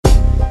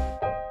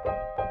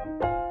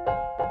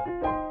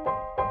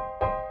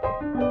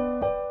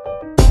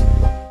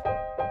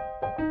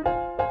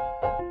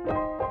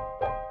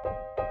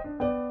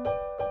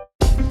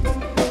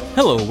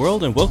Hello,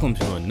 world, and welcome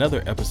to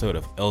another episode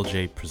of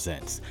LJ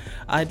Presents.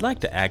 I'd like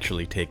to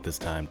actually take this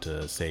time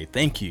to say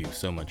thank you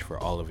so much for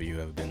all of you who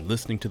have been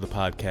listening to the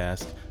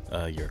podcast.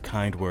 Your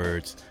kind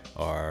words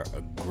are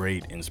a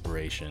great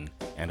inspiration,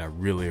 and I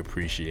really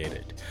appreciate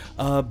it.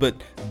 But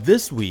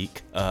this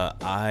week,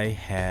 I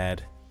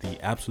had the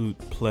absolute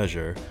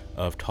pleasure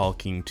of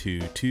talking to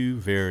two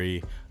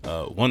very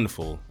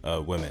wonderful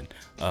women,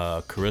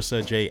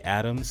 Carissa J.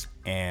 Adams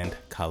and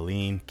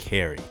Colleen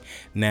Carey.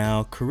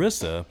 Now,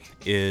 Carissa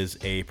is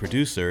a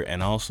producer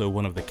and also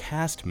one of the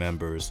cast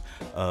members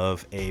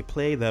of a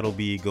play that'll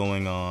be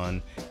going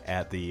on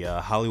at the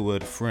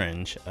Hollywood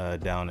Fringe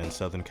down in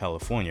Southern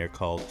California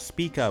called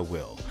Speak I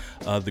Will.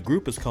 The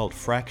group is called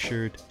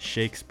Fractured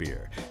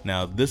Shakespeare.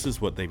 Now, this is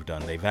what they've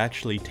done. They've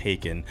actually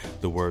taken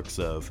the works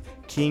of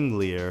King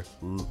Lear,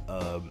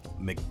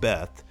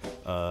 Macbeth,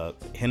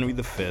 Henry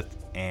V,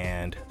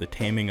 and The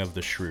Taming of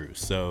the Shrew.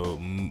 So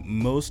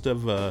most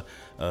of the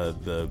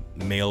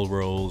male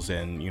roles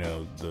and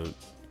the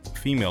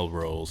female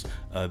roles,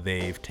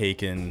 they've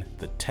taken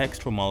the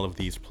text from all of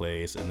these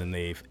plays and then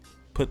they've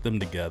put them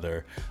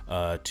together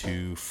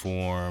to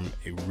form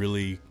a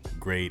really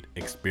great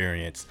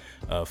experience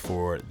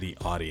for the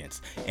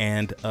audience.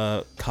 And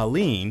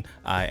Colleen,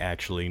 I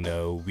actually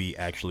know, we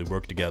actually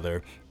worked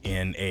together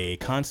in a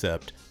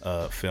concept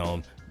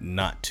film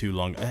not too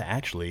long.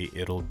 Actually,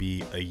 it'll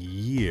be a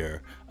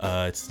year.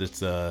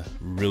 It's a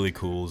really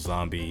cool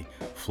zombie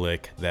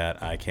flick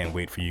that I can't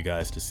wait for you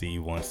guys to see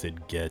once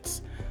it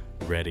gets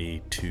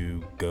ready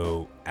to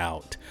go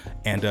out.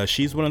 And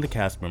she's one of the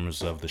cast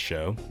members of the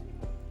show.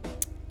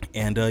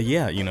 And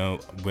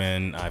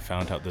when I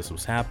found out this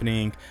was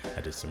happening,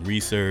 I did some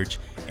research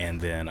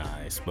and then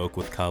I spoke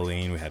with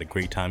Colleen. We had a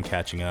great time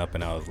catching up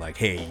and I was like,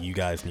 hey, you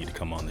guys need to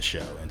come on the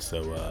show. And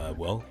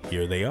so,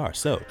 here they are.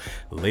 So,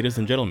 ladies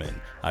and gentlemen,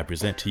 I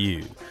present to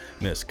you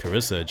Miss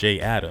Carissa J.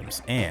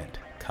 Adams and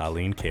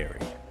Colleen Carey.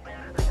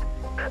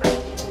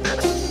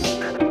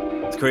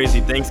 It's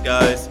crazy. Thanks,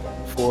 guys,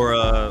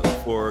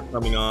 for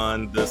coming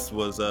on. This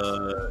was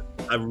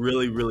I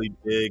really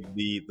dig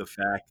the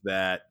fact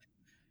that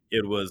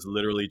it was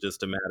literally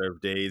just a matter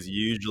of days.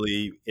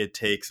 Usually it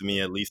takes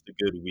me at least a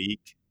good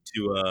week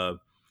to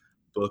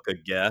book a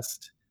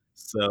guest.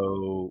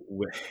 So,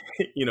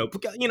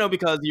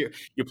 because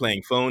you're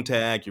playing phone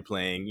tag, you're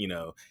playing,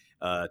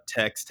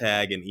 text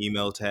tag and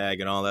email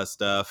tag and all that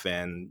stuff,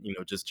 and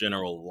just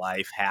general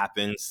life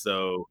happens.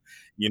 So,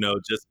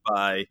 just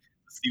by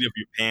the seat of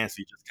your pants,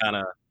 you just kind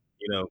of,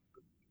 you know.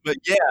 But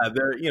yeah,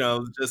 they're,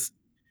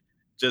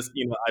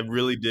 I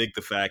really dig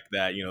the fact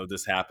that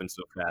this happened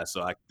so fast.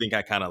 So I think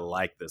I kind of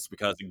like this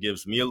because it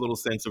gives me a little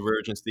sense of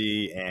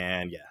urgency.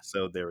 And yeah,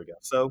 so there we go.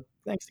 So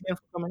thanks again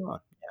for coming on.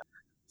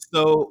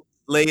 So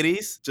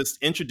ladies,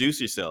 just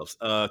introduce yourselves.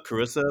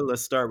 Carissa,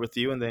 let's start with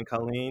you, and then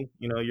Colleen,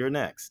 you're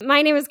next.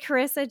 My name is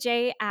Carissa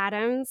J.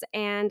 Adams,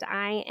 and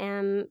I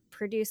am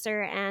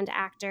producer and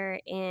actor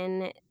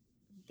in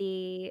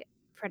the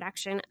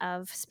production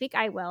of Speak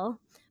I Will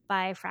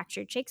by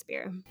Fractured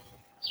Shakespeare.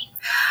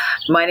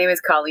 My name is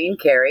Colleen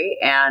Carey,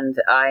 and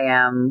I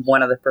am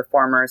one of the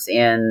performers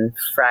in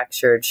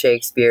Fractured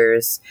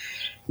Shakespeare's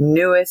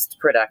newest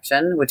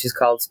production, which is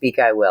called Speak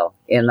I Will,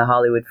 in the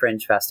Hollywood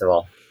Fringe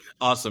Festival.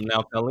 Awesome.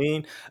 Now,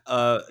 Colleen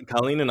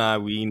and I,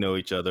 we know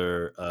each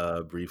other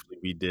briefly.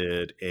 We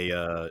did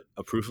a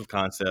proof of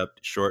concept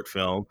short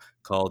film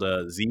called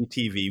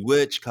ZTV,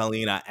 which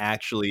Colleen, I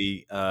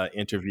actually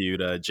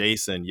interviewed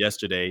Jason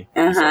yesterday.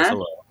 He says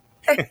hello.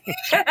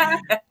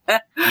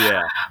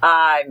 Yeah.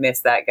 I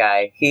miss that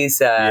guy.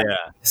 He's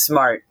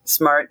smart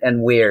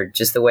and weird,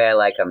 just the way I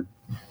like him.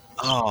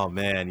 Oh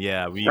man,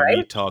 yeah. We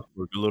talked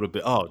for a little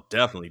bit. Oh,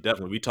 definitely.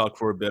 We talked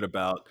for a bit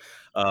about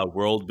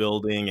world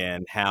building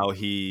and how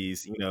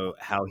he's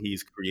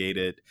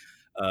created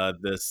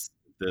this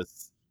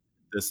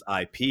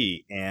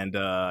IP, and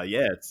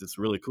it's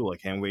really cool. I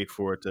can't wait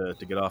for it to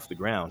get off the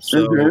ground.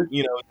 So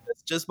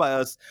it's just by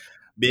us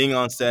being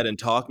on set and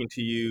talking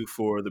to you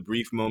for the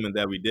brief moment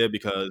that we did,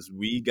 because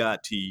we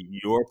got to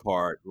your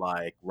part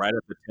like right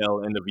at the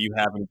tail end of you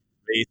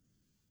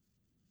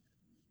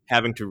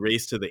having to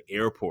race to the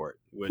airport,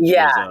 which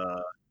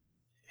was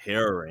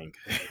harrowing.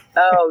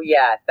 Oh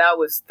yeah, that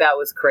was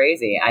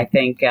crazy. I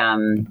think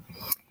the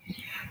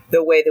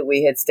way that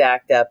we had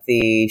stacked up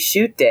the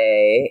shoot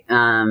day,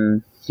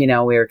 we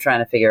were trying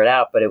to figure it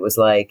out, but it was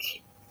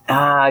like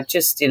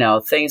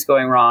things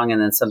going wrong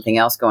and then something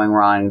else going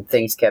wrong.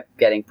 Things kept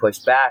getting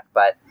pushed back,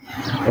 but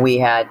we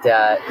had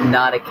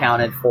not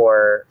accounted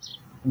for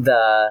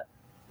the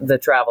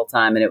travel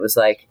time, and it was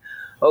like,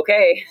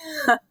 okay,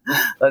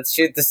 let's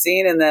shoot the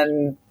scene and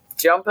then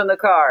jump in the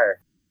car.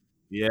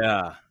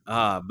 Yeah.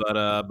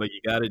 But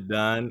you got it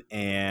done,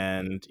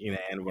 and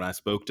and when I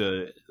spoke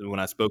to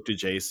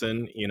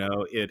Jason,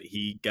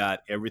 he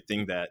got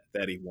everything that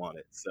he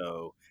wanted.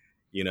 So,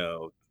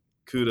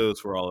 kudos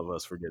for all of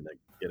us for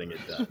getting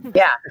it done.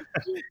 Yeah.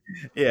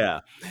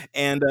 Yeah.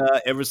 And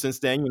ever since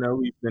then,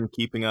 we've been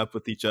keeping up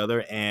with each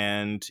other,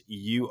 and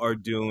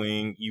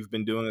you've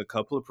been doing a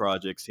couple of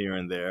projects here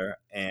and there,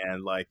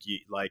 and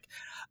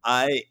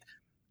I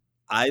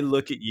I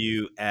look at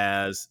you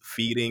as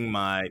feeding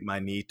my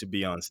need to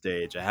be on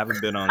stage. I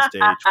haven't been on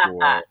stage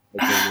for a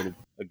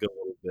good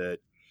little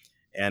bit,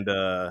 and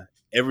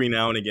every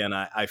now and again,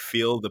 I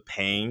feel the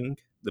pangs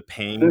of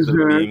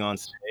Hmm. being on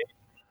stage.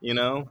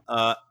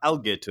 I'll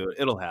get to it.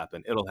 It'll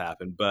happen. It'll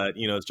happen. But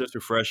it's just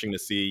refreshing to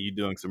see you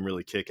doing some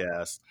really kick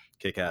ass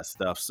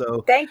stuff.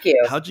 So, Thank you.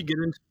 how'd you get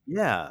into?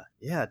 Yeah,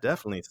 yeah,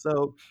 definitely.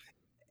 So,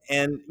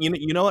 and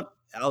you know what?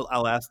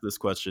 I'll ask this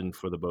question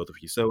for the both of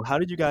you. So, how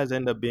did you guys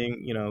end up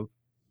being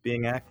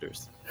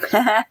actors?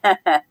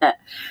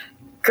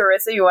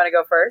 Carissa, you want to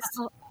go first?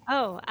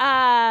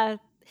 Oh,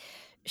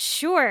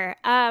 sure.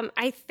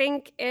 I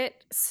think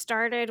it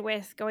started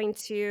with going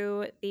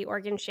to the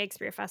Oregon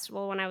Shakespeare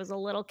Festival when I was a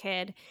little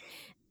kid,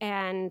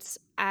 and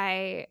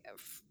I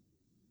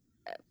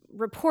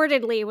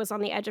reportedly was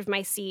on the edge of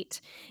my seat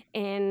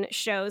in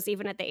shows,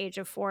 even at the age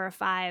of 4 or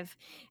 5.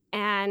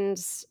 And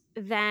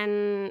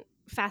then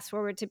fast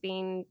forward to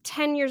being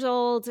 10 years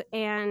old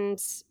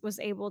and was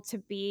able to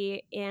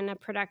be in a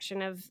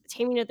production of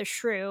Taming of the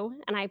Shrew.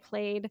 And I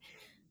played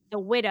the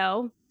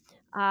widow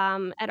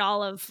at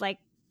all of like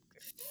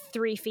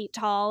 3 feet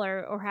tall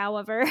or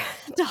however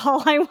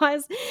tall I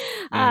was.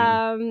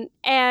 Mm-hmm.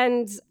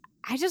 And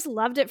I just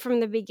loved it from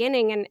the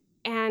beginning.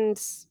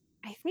 And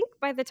I think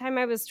by the time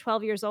I was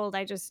 12 years old,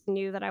 I just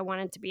knew that I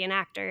wanted to be an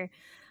actor.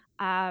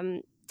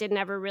 Didn't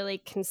ever really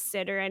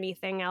consider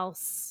anything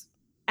else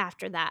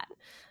after that.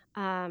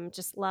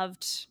 Just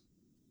loved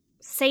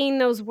saying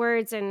those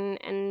words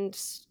and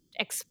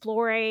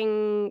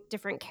exploring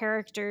different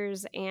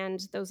characters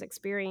and those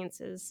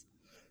experiences.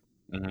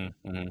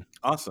 Mm-hmm. Mm-hmm.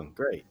 Awesome.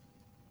 Great.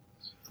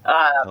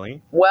 Uh,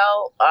 Helene?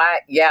 well, I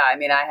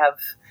mean, I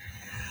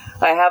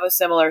have a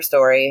similar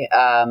story.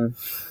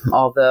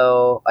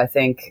 Although I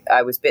think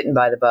I was bitten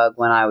by the bug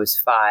when I was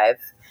 5.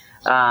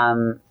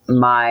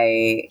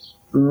 My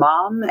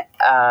mom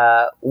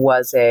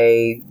was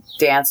a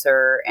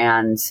dancer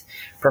and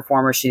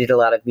performer. She did a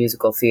lot of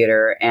musical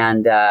theater,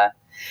 and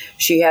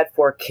she had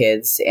 4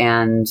 kids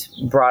and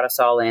brought us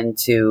all in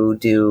to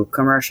do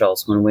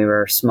commercials when we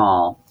were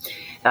small.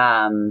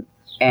 And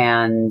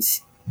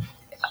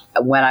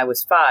when I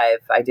was 5,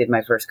 I did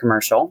my first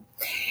commercial.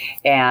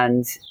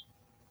 And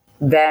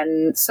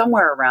then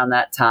somewhere around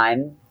that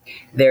time,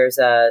 there's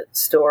a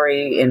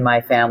story in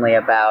my family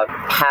about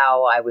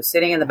how I was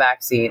sitting in the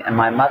back seat and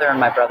my mother and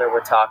my brother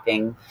were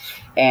talking,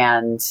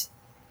 and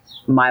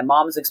my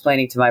mom was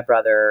explaining to my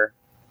brother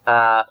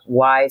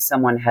why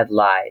someone had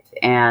lied.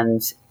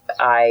 And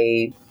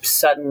I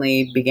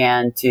suddenly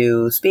began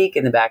to speak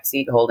in the back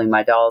seat holding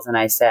my dolls, and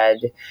I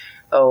said,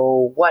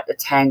 "Oh, what a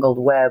tangled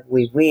web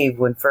we weave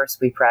when first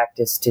we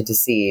practice to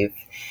deceive."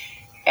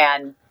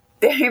 And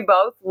they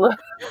both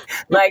looked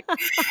like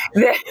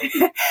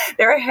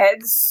their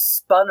heads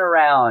spun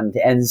around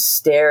and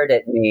stared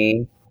at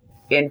me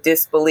in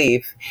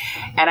disbelief.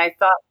 And I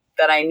thought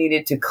that I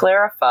needed to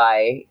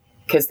clarify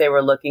because they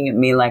were looking at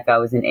me like I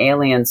was an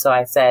alien. So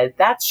I said,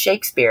 "That's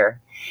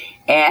Shakespeare."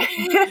 And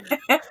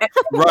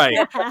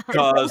Right.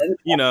 Because,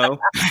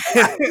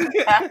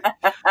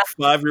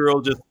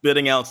 5-year-old just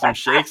spitting out some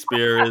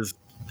Shakespeare is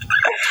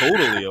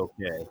totally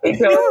okay.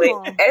 totally,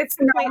 Normal. it's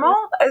normal.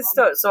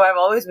 So I've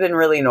always been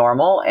really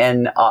normal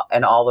in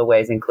all the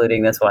ways,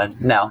 including this one.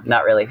 No,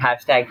 not really.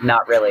 Hashtag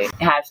not really.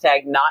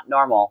 Hashtag not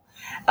normal.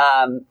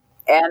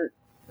 And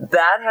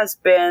that has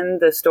been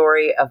the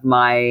story of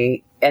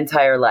my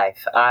entire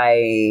life.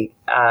 I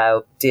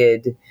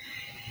did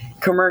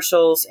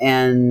commercials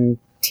and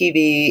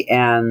TV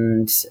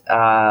and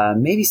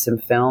maybe some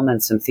film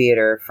and some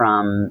theater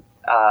from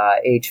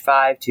age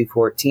 5 to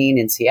 14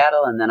 in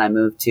Seattle. And then I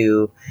moved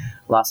to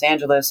Los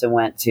Angeles and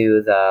went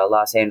to the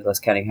Los Angeles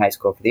County High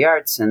School for the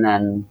Arts, and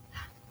then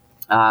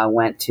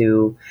went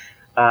to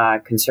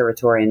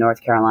conservatory in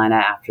North Carolina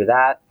after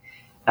that.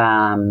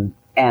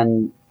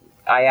 And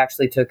I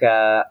actually took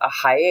a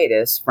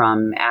hiatus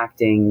from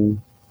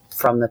acting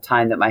from the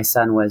time that my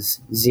son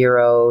was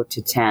 0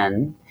 to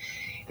 10.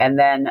 And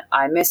then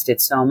I missed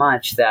it so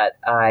much that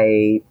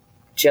I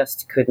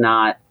just could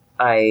not,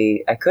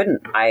 I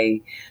couldn't.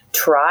 I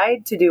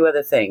tried to do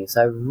other things.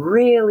 I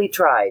really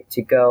tried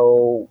to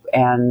go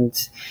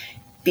and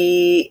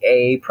be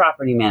a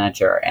property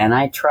manager, and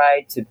I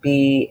tried to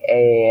be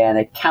an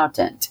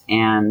accountant,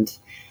 and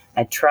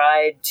I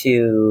tried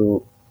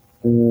to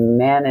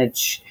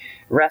manage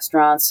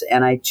restaurants,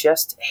 and I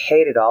just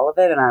hated all of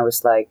it. And I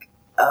was like,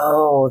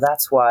 oh,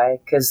 that's why,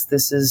 because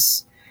this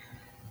is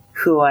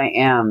who I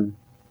am.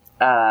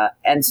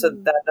 And so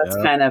that's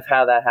Yeah. kind of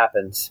how that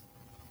happens.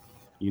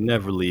 You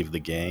never leave the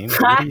game.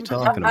 What are you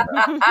talking about?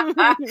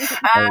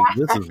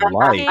 This is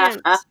life.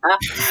 Can't.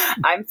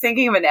 I'm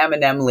thinking of an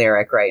Eminem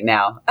lyric right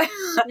now.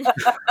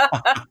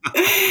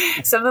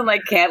 Something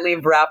like "Can't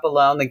leave rap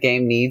alone, the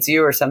game needs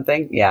you," or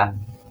something. Yeah.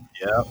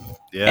 Yeah.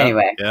 Yeah.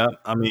 Anyway. Yeah.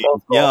 I mean,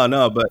 Cool. yeah,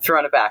 no, but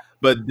Throwing it back.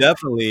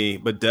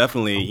 definitely,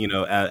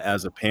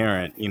 as a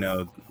parent,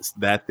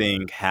 that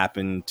thing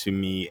happened to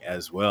me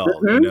as well,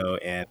 Mhm.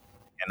 and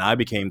I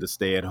became the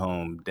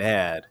stay-at-home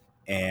dad.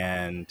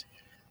 And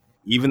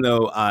even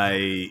though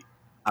I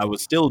I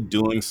was still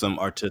doing some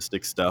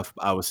artistic stuff.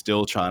 I was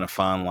still trying to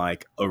find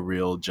like a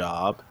real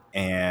job.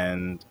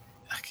 And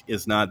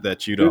it's not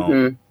that you don't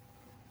Mm-hmm.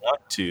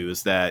 want to,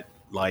 it's that,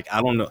 like,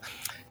 I don't know.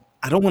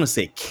 I don't want to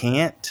say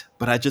can't,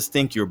 but I just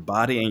think your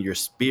body and your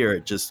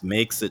spirit just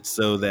makes it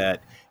so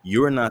that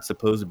you're not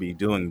supposed to be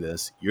doing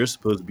this. You're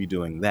supposed to be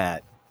doing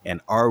that. And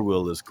our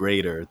will is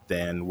greater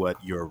than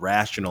what your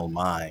rational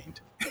mind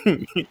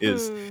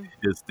is Hmm.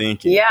 is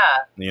thinking.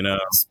 Yeah. You know?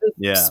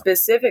 Yeah.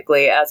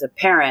 Specifically, as a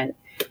parent,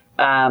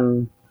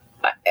 um,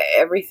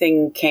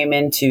 everything came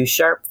into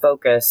sharp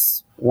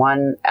focus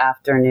one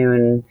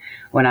afternoon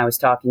when I was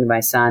talking to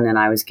my son and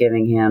I was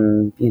giving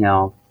him,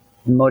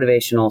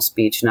 motivational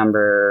speech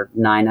number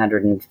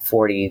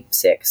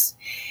 946,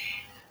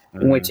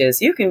 which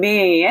is, you can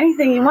be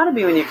anything you want to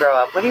be when you grow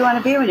up. What do you want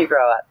to be when you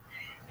grow up?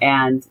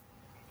 And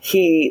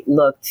he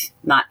looked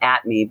not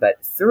at me,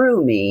 but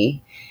through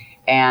me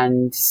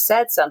and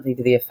said something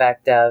to the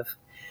effect of,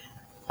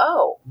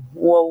 oh,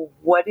 well,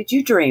 what did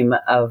you dream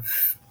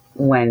of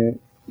what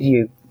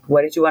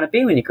did you want to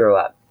be when you grew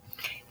up?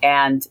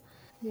 And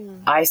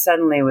I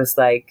suddenly was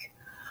like,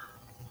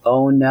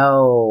 oh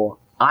no,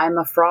 I'm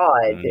a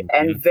fraud.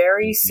 And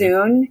very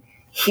soon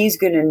he's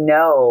going to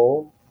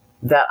know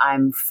that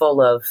I'm full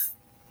of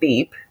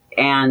beep,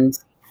 and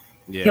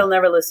he'll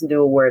never listen to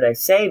a word I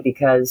say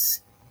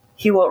because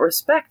he won't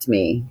respect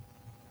me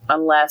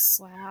unless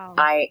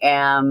I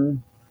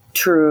am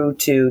true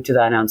to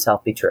thine own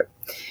self be true.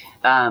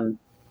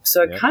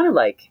 So it kind of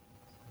like,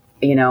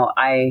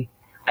 I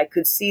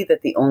could see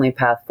that the only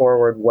path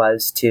forward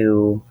was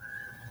to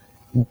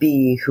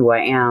be who I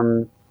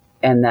am,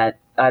 and that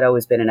I'd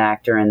always been an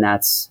actor, and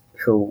that's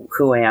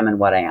who I am and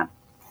what I am.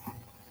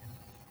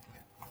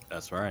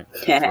 That's right.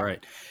 That's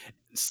right.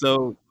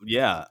 So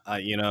yeah,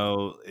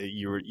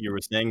 you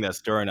were saying that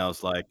story, and I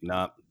was like,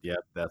 nah, yep,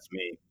 that's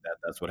me.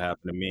 That's what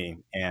happened to me.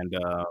 And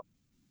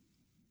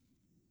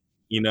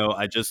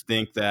I just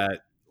think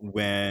that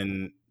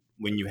when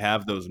you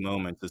have those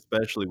moments,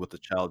 especially with a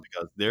child,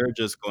 because they're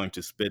just going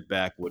to spit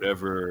back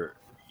whatever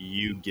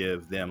you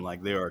give them.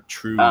 Like, they are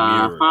true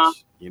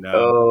mirrors.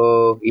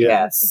 Oh, Yeah.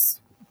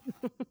 yes.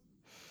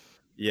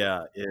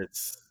 Yeah,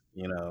 it's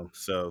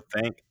so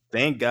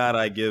thank God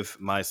I give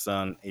my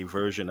son a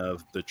version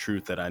of the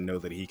truth that I know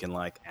that he can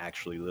like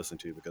actually listen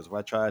to, because if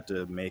I tried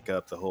to make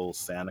up the whole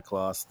Santa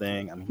Claus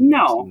thing, I mean, he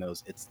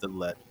knows it's the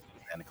legend of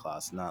Santa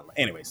Claus, not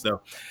anyway.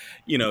 So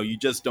you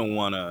just don't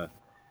want to.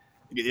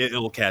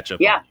 It'll catch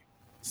up on you.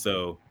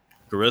 So,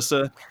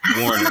 Carissa,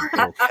 warning,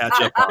 it'll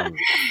catch up on you.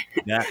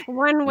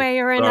 One way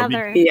or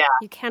another. Yeah.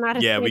 You cannot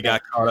escape we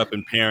got it. caught up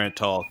in parent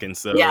talk, and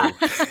so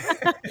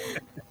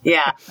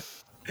Yeah.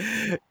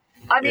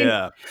 I mean,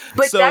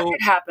 but so, that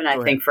could happen,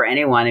 I think, for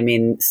anyone. I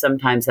mean,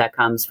 sometimes that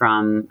comes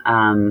from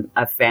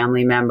a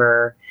family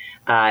member,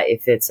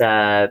 if it's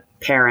a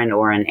parent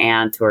or an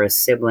aunt or a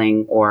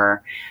sibling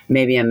or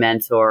maybe a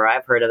mentor.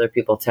 I've heard other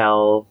people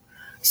tell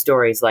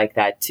stories like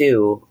that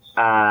too,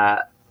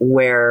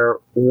 where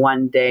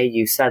one day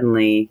you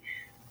suddenly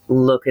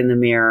look in the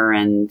mirror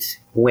and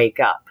wake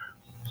up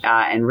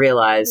and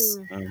realize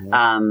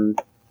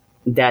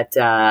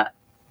that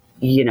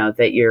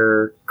that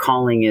your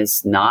calling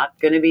is not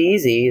going to be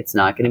easy. It's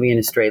not going to be in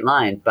a straight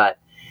line, but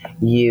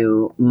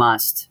you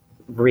must,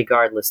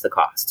 regardless the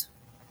cost.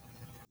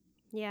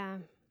 Yeah.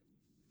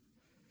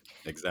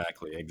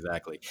 Exactly.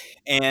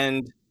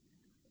 And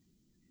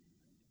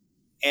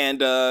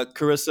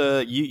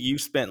Carissa, you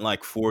spent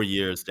like 4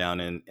 years down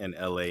in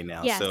LA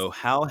now. Yes. So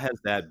how has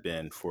that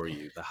been for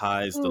you? The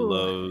highs, the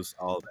lows,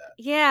 all that.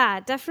 Yeah,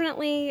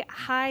 definitely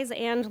highs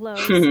and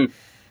lows.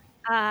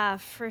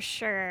 For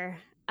sure.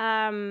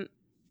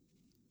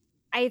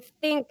 I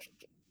think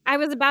I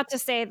was about to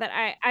say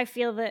that I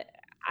feel that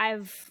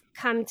I've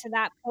come to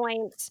that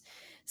point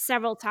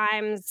several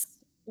times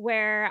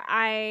where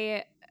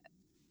I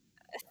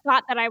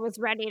thought that I was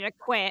ready to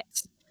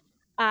quit,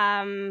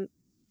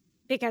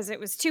 because it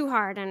was too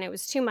hard and it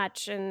was too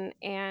much, and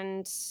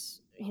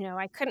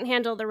I couldn't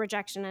handle the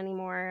rejection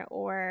anymore,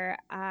 or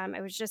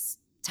I was just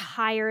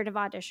tired of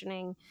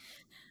auditioning,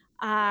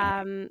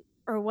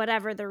 or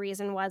whatever the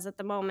reason was at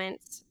the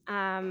moment.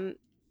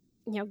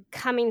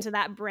 Coming to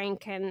that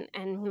brink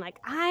and like,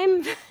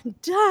 I'm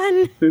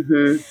done.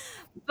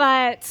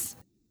 But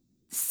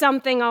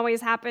something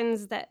always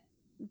happens that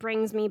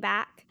brings me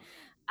back.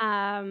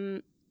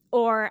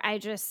 Or I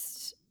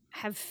just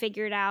have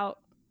figured out,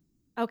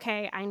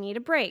 okay, I need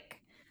a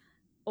break,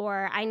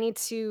 or I need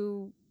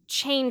to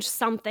change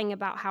something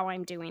about how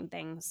I'm doing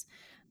things.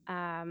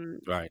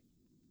 Right.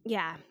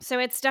 Yeah. So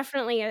it's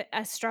definitely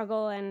a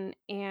struggle, and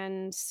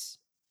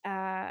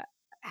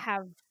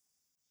have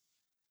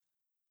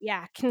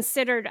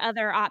considered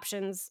other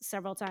options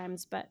several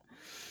times, but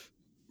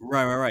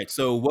Right.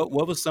 So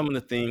what was some of the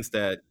things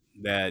that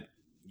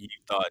you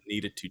thought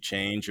needed to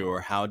change,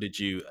 or how did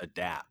you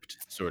adapt,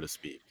 so to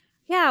speak?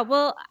 yeah,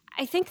 well,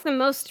 I think the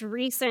most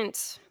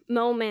recent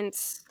moment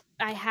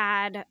I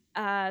had,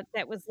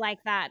 that was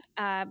like that,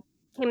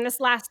 came this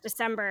last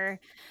December.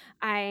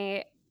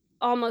 I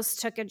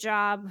almost took a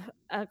job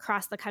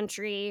across the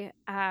country,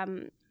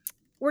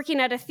 working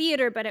at a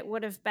theater, but it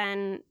would have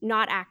been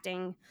not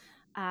acting.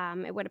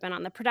 It would have been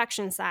on the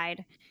production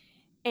side.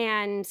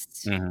 And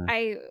Hmm.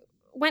 I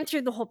went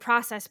through the whole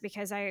process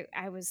because I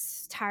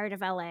was tired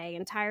of LA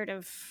and tired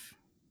of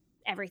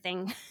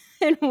everything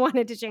and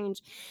wanted to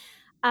change.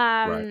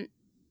 Right.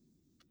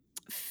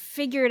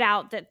 Figured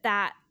out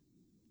that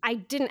I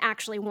didn't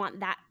actually want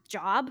that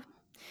job.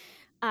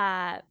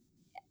 Uh,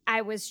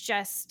 I was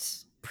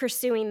just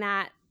pursuing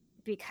that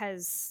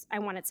because I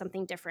wanted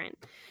something different.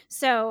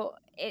 So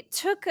it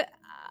took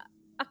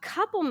a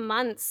couple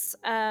months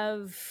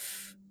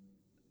of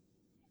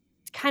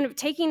kind of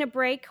taking a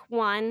break.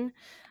 So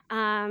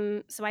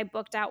I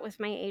booked out with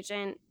my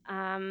agent.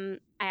 I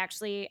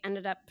actually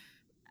ended up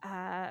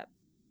uh,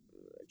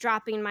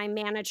 dropping my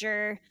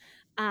manager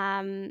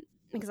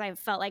because I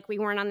felt like we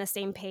weren't on the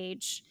same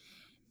page.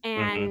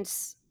 Hmm.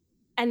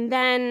 And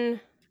then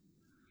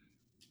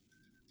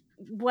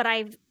what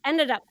I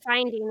ended up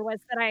finding was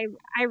that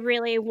I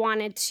really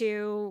wanted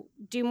to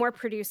do more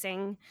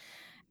producing,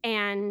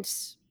 and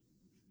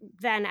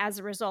then as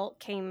a result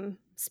came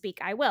Speak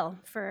I Will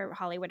for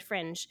Hollywood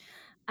Fringe.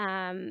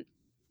 Um,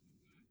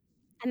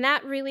 and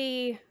that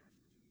really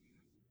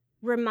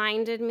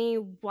reminded me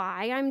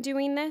why I'm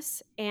doing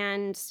this,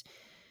 and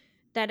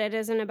that it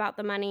isn't about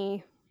the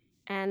money,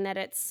 and that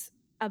it's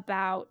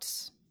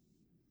about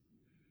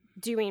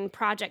doing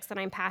projects that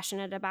I'm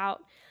passionate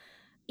about,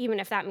 even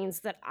if that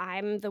means that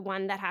I'm the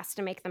one that has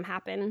to make them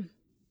happen.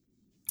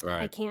 I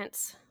Right.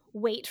 can't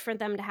wait for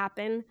them to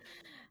happen.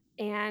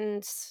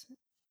 And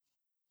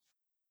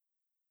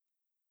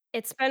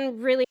it's been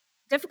really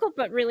difficult,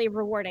 but really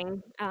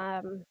rewarding.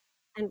 And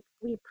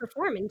we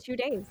perform in 2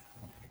 days.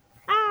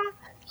 Ah.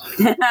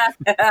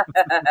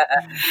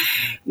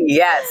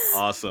 Yes.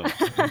 Awesome.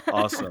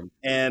 Awesome.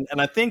 And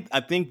I think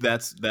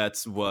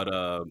that's what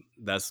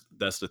that's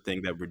the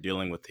thing that we're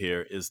dealing with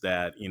here, is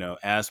that,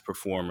 as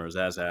performers,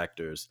 as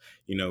actors,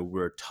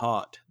 we're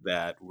taught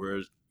that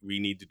we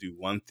need to do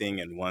one thing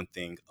and one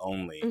thing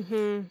only.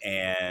 Mm-hmm.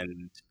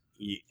 And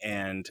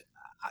and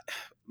I,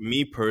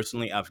 me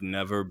personally, I've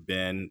never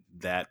been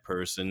that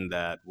person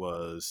that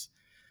was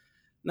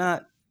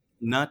not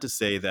not to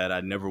say that I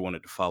never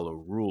wanted to follow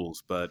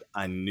rules, but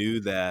I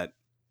knew that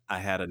I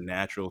had a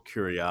natural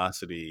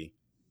curiosity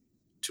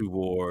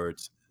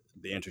towards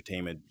the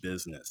entertainment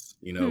business,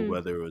 Hmm.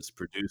 whether it was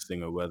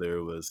producing, or whether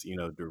it was,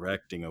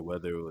 directing, or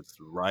whether it was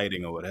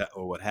writing, or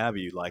what have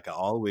you. Like, I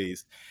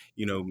always,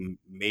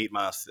 made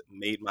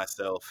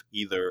myself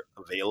either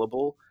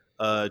available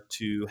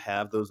to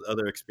have those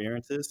other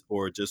experiences,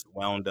 or just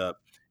wound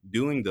up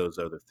doing those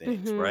other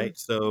things, Mm-hmm. right?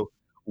 So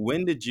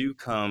when did you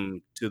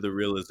come to the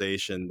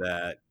realization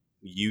that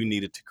you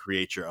needed to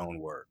create your own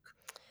work?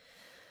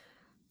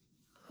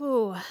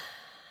 Ooh.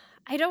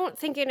 I don't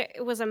think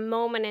it was a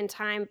moment in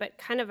time, but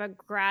kind of a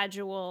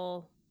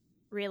gradual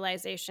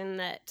realization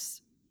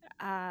that,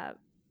 uh,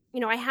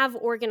 I have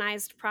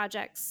organized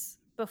projects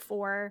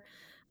before.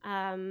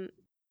 Um,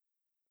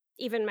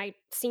 Even my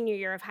senior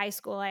year of high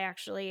school, I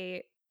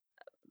actually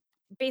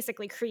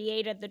basically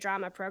created the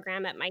drama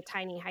program at my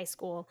tiny high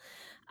school,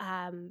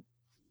 um,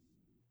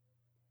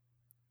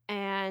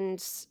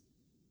 and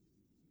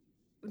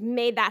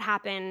made that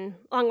happen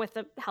along with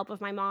the help of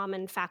my mom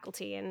and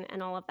faculty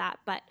and all of that.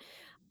 But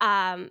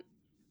um,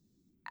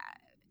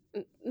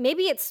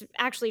 maybe it's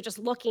actually just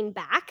looking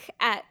back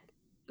at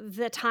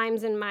the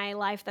times in my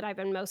life that I've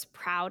been most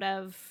proud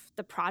of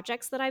the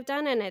projects that I've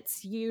done. And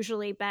it's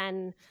usually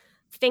been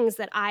things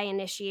that I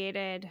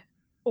initiated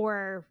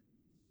or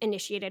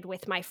initiated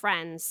with my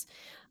friends.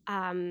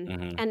 Hmm.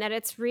 And that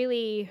it's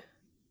really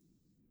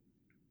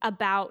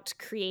about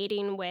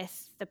creating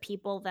with the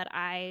people that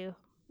I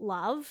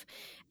love,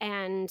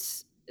 and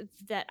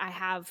that I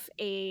have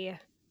a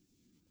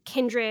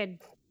kindred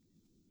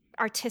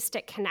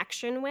artistic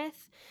connection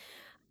with.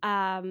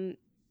 Um,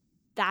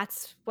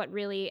 that's what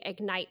really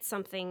ignites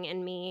something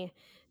in me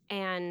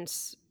and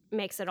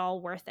makes it all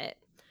worth it.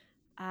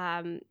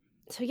 Um,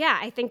 so yeah,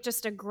 I think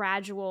just a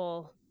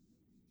gradual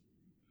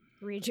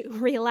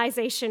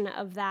realization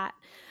of that,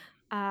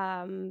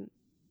 um,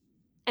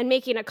 and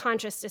making a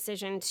conscious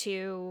decision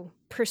to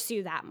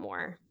pursue that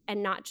more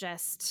and not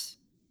just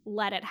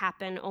let it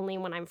happen only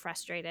when I'm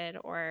frustrated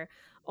or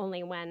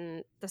only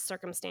when the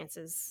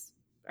circumstances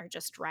are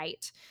just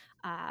right,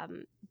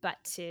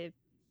 but to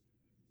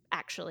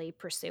actually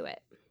pursue it.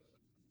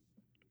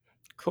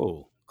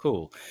 Cool,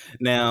 cool.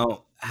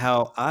 Now,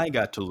 how I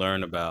got to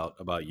learn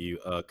about you,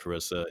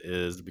 Carissa,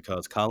 is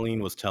because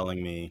Colleen was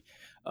telling me.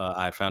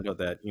 I found out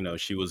that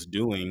she was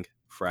doing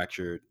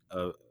Fractured.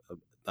 Uh,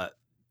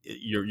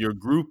 your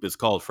group is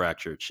called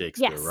Fractured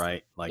Shakespeare, Yes.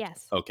 right? Like,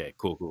 Yes. okay,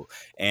 cool, cool.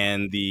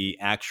 And the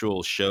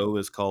actual show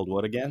is called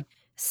what again?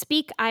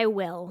 Speak I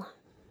Will.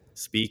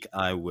 Speak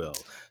I Will.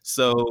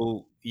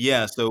 So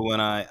yeah, so when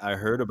I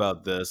heard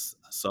about this,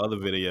 I saw the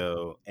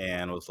video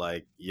and was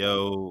like,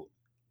 yo,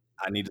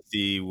 I need to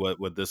see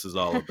what this is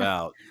all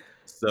about.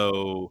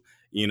 So,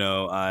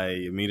 I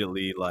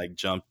immediately like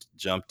jumped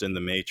in the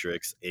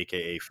Matrix,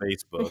 aka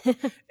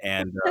Facebook,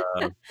 and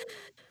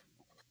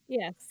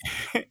Yes.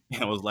 And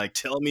I was like,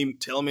 tell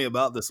me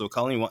about this. So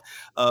Colleen,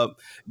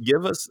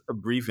 give us a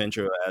brief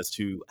intro as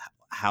to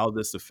how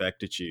this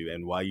affected you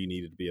and why you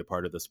needed to be a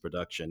part of this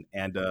production.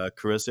 And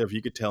Carissa, if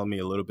you could tell me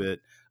a little bit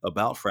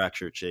about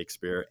Fractured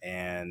Shakespeare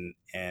and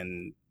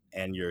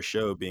your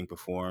show being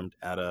performed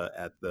at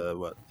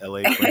the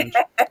LA Fringe?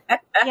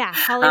 Yeah,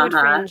 Hollywood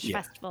Fringe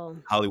Yeah. Festival.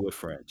 Hollywood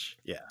Fringe.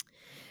 Yeah.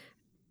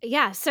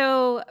 Yeah,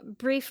 so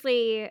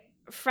briefly,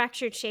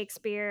 Fractured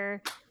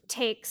Shakespeare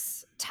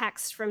takes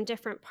text from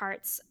different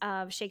parts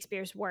of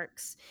Shakespeare's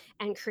works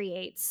and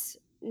creates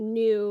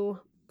new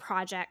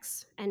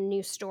projects and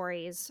new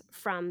stories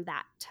from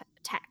that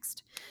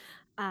text.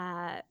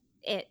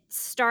 It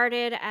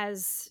started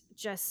as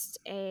just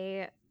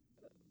a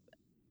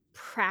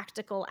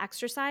practical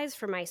exercise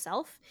for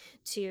myself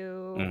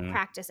to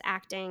practice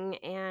acting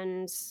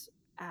and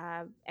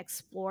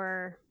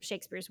explore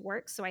Shakespeare's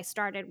works. So I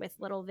started with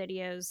little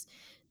videos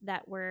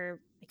that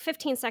were like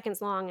 15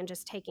 seconds long and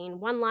just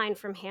taking one line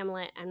from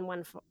Hamlet and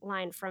one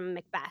line from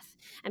Macbeth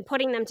and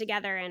putting them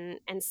together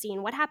and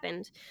seeing what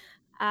happened.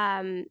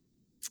 And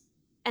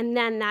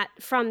then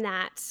from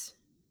that,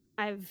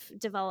 I've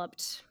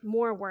developed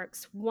more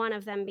works, one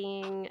of them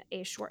being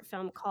a short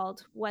film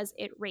called Was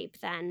It Rape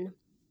Then?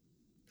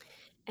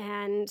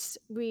 And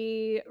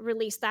we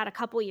released that a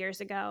couple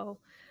years ago.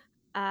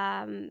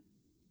 And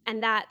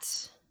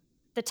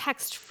the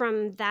text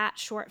from that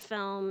short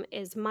film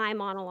is my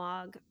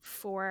monologue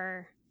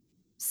for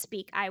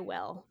Speak I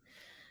Will,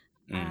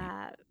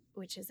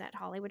 which is at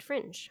Hollywood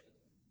Fringe.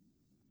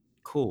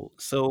 Cool.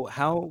 So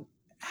how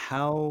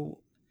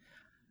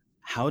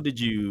did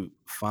you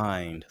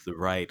find the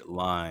right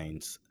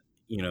lines,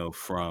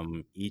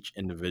 from each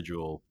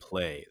individual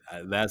play?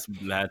 That's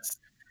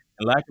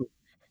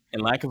in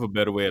lack of a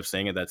better way of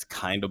saying it, that's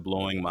kind of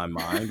blowing my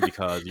mind,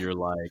 because you're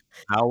like,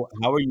 how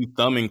are you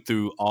thumbing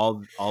through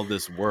all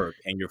this work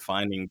and you're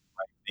finding the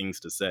right things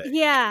to say?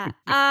 Yeah.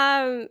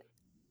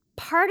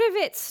 Part of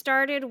it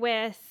started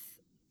with,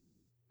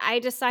 I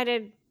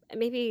decided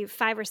maybe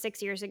 5 or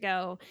 6 years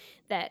ago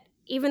that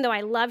even though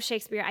I love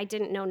Shakespeare, I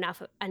didn't know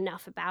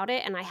enough about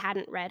it, and I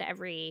hadn't read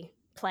every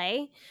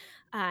play,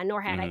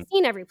 nor had I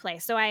seen every play.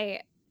 So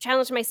I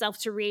challenged myself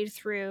to read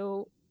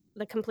through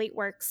the complete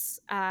works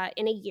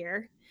in a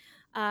year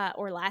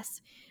or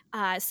less.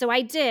 So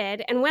I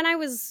did. And when I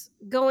was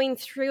going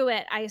through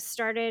it, I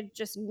started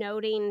just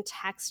noting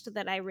text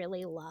that I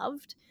really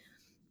loved.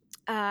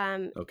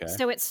 Okay.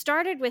 So it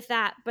started with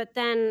that, but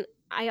then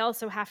I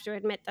also have to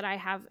admit that I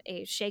have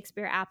a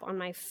Shakespeare app on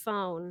my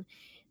phone,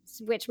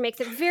 which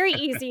makes it very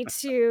easy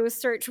to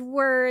search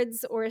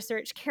words or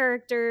search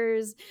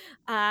characters.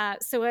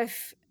 So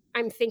if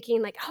I'm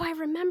thinking like, oh, I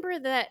remember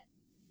that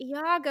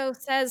Iago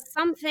says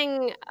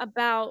something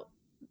about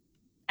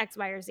X,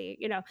 Y, or Z,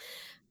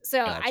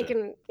 so Gotcha. I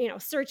can,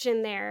 search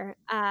in there,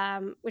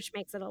 which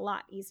makes it a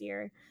lot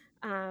easier.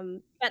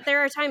 But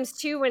there are times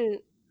too when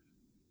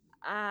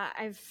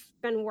I've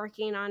been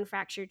working on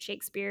Fractured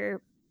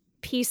Shakespeare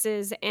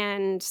pieces,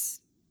 and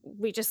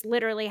we just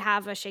literally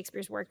have a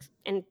Shakespeare's work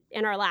in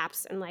our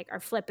laps and like are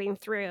flipping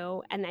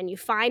through, and then you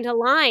find a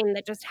line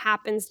that just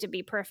happens to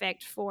be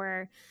perfect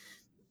for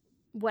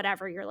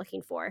whatever you're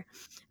looking for.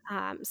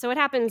 So it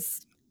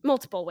happens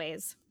multiple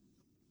ways.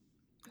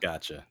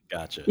 Gotcha.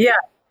 Yeah.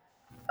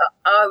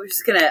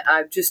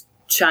 I'm just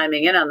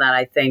chiming in on that.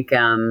 I think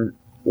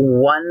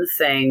one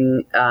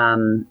thing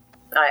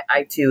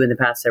I too in the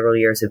past several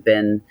years have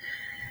been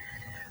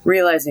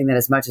realizing that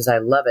as much as I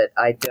love it,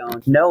 I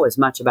don't know as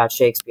much about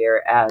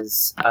Shakespeare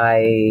as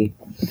I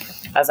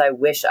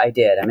wish I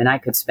did. I mean, I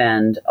could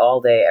spend all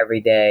day,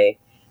 every day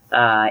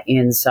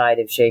inside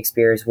of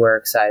Shakespeare's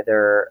works,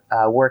 either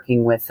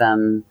working with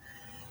them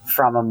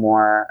from a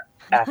more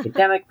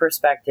academic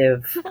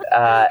perspective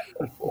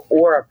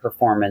or a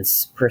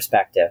performance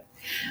perspective.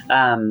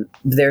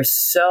 There's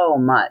so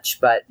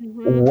much, but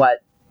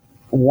what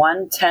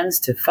one tends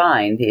to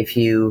find if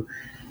you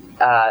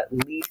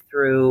leaf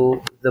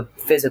through the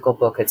physical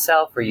book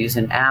itself or use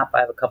an app. I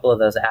have a couple of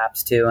those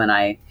apps too,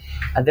 and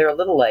they're a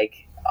little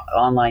like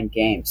online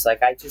games.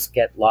 Like I just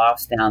get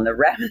lost down the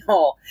rabbit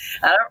hole.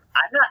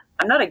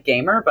 I'm not a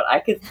gamer, but I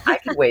could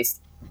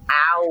waste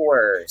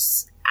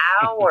hours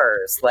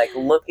like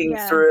looking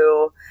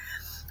through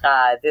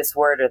this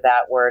word or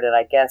that word. And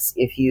I guess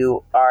if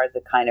you are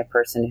the kind of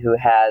person who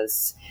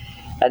has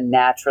a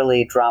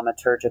naturally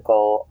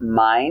dramaturgical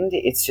mind,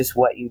 it's just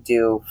what you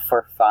do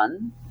for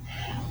fun.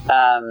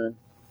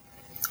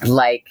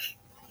 Like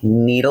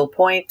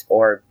needlepoint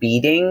or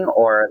beading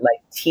or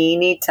like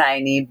teeny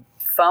tiny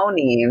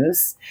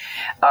phonemes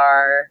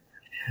are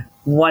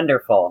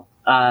wonderful.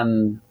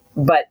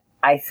 But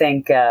I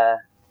think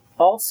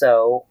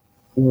also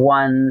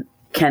one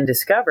can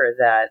discover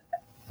that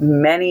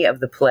many of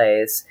the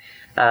plays,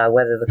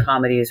 whether the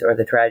comedies or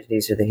the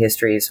tragedies or the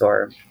histories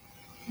or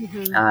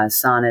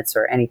sonnets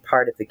or any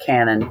part of the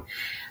canon,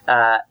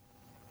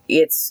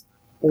 it's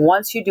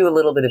once you do a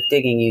little bit of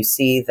digging, you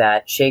see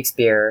that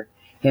Shakespeare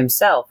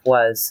himself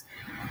was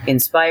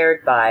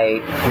inspired by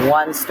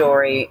one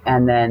story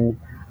and then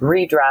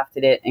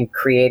redrafted it and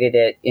created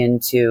it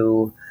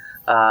into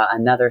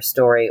another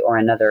story or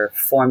another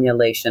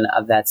formulation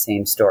of that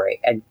same story.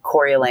 And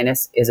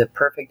Coriolanus is a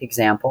perfect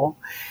example.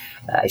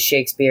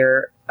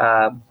 Shakespeare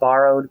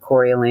borrowed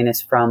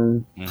Coriolanus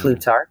from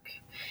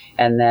Plutarch,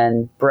 and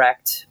then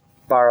Brecht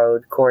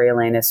borrowed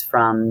Coriolanus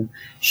from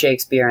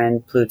Shakespeare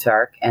and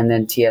Plutarch, and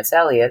then T.S.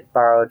 Eliot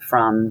borrowed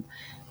from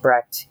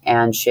Brecht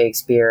and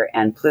Shakespeare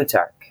and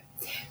Plutarch.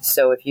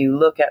 So if you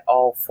look at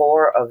all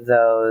four of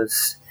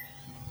those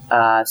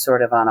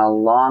sort of on a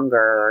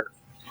longer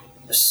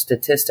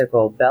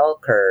statistical bell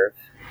curve,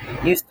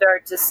 you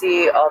start to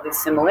see all these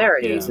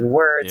similarities in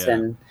words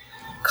and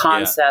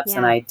concepts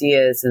and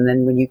ideas. And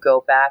then when you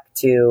go back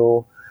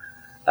to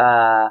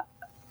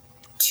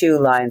 2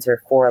 lines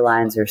or 4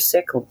 lines or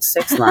 6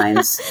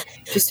 lines,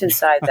 just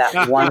inside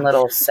that one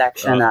little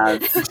section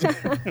of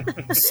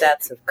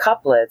sets of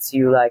couplets,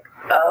 you like,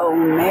 oh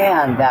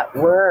man, that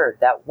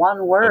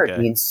one word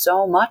means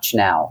so much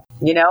now,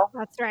 you know?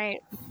 That's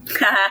right.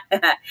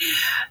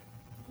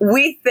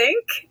 We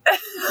think.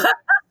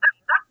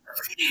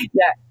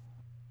 Yeah.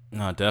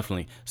 No,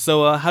 definitely.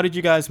 So how did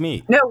you guys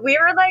meet? No, we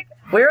were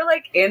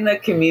like in the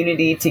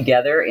community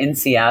together in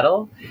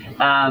Seattle.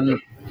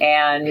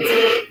 And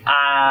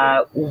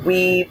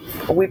we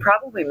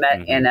probably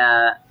met in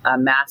a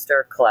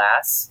master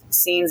class,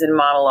 scenes and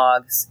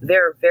monologues.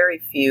 There are very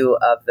few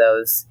of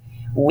those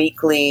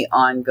weekly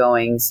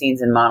ongoing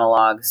scenes and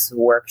monologues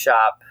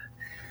workshop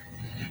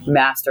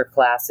master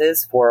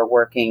classes for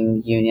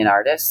working union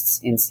artists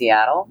in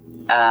Seattle,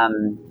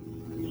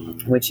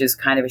 which is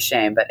kind of a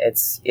shame, but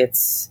it's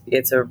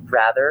a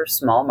rather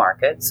small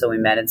market. So we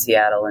met in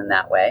Seattle in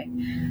that way.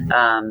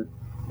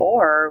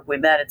 Or we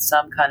met at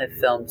some kind of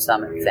film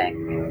summit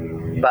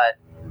thing, but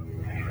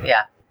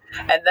yeah.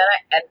 And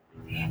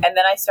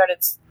then I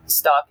started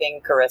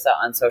stalking Carissa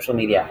on social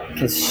media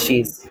because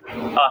she's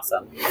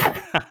awesome.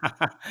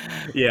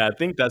 Yeah, I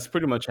think that's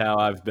pretty much how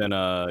I've been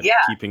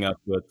keeping up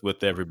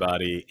with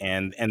everybody,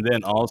 and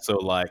then also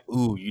like,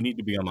 ooh, you need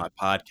to be on my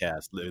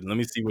podcast. Let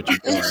me see what you're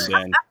doing.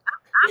 Then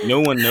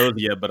no one knows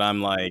yet, but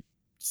I'm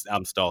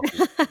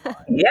stalking.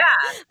 Yeah,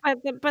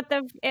 but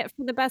for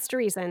the best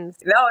reasons.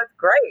 No, it's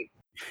great.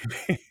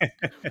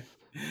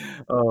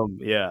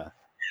 Yeah.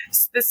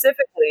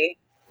 Specifically,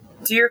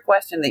 to your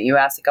question that you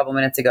asked a couple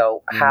minutes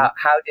ago, how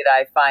did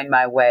I find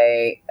my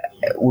way,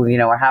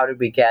 or how did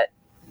we get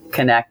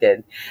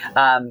connected?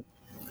 I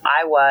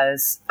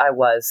was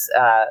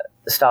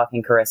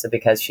stalking Carissa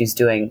because she's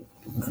doing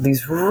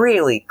these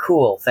really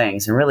cool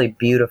things and really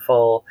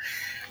beautiful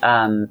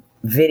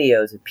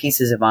videos of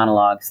pieces of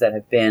monologues that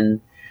have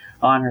been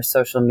on her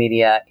social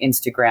media,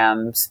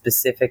 Instagram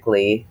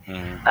specifically.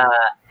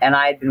 And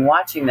I had been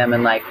watching them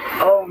and like,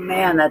 oh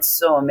man, that's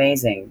so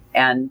amazing.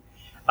 And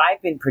I've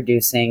been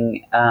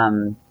producing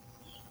a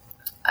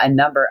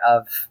number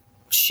of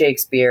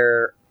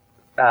Shakespeare,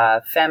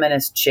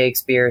 feminist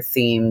Shakespeare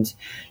themed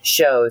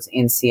shows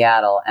in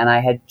Seattle. And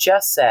I had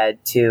just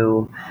said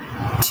to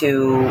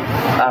 2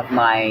 of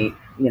my,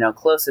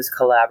 closest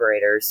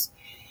collaborators,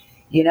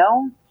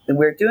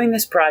 we're doing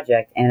this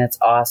project and it's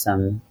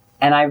awesome.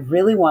 And I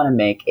really want to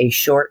make a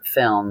short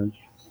film,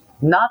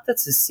 not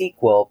that's a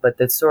sequel, but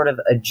that's sort of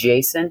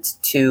adjacent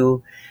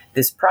to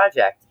this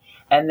project.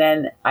 And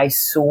then I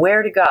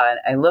swear to God,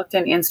 I looked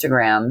on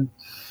Instagram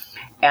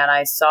and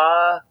I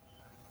saw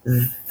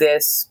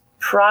this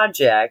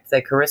project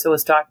that Carissa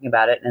was talking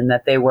about it, and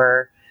that they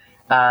were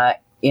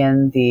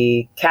in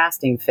the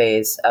casting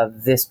phase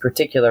of this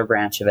particular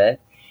branch of it.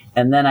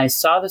 And then I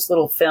saw this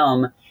little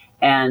film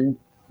and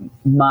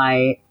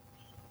my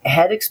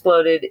head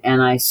exploded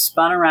and I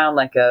spun around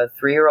like a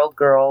 3-year-old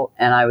girl,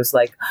 and I was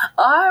like,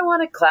 I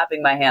want to,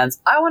 clapping my hands,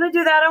 I want to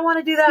do that, I want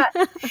to do that.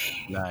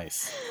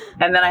 Nice.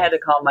 And then I had to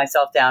calm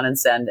myself down and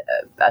send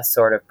a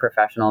sort of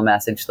professional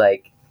message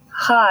like,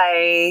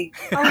 hi.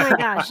 Oh my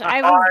gosh.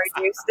 I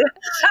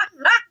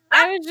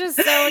was just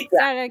so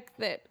ecstatic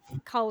that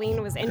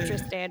Colleen was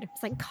interested.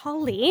 It's like,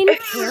 Colleen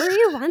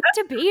Perry wants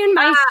to be in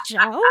my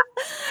show?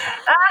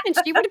 And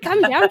she would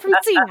come down from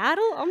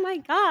Seattle? Oh my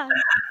God.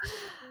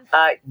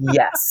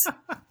 Yes,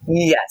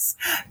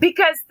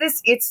 because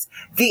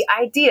the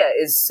idea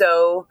is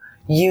so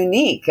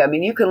unique. I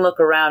mean, you can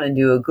look around and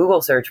do a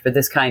Google search for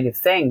this kind of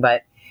thing,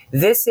 but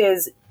this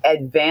is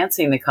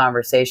advancing the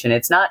conversation.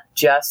 It's not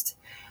just,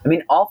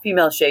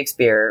 all-female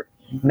Shakespeare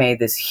made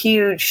this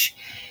huge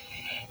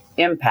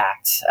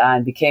impact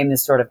and became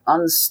this sort of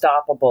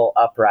unstoppable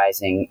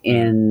uprising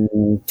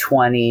in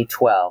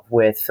 2012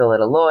 with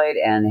Phillida Lloyd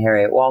and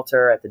Harriet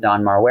Walter at the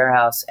Donmar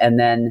Warehouse. And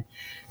then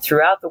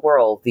throughout the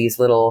world, these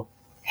little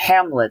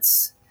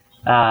hamlets,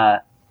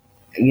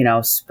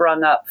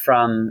 sprung up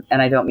from,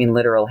 and I don't mean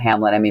literal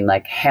Hamlet, I mean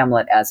like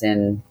Hamlet as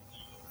in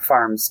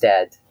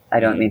farmstead. I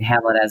don't mean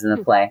Hamlet as in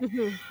the play.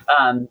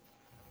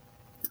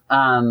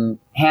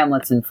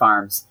 Hamlets and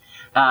farms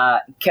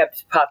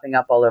kept popping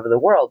up all over the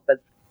world.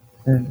 But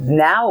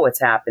now what's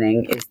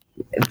happening is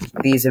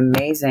these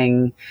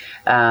amazing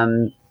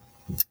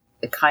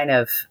kind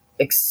of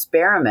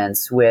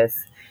experiments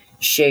with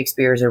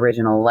Shakespeare's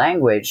original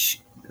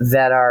language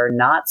that are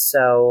not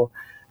so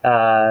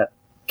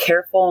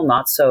careful,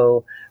 not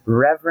so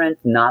reverent,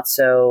 not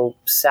so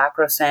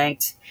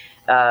sacrosanct,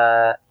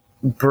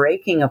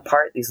 breaking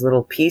apart these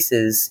little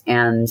pieces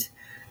and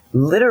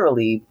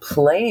literally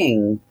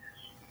playing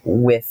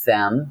with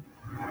them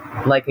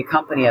like a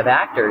company of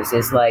actors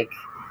is like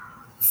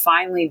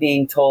finally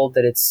being told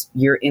that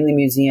you're in the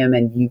museum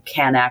and you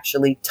can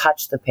actually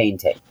touch the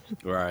painting.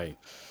 Right.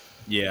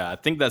 Yeah, I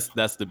think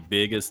that's the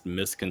biggest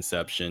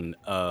misconception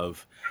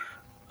of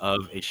a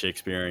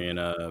Shakespearean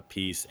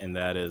piece, and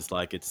that is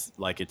like it's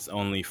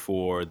only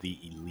for the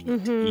elite,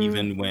 Mm-hmm.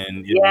 even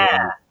when it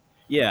Yeah. was.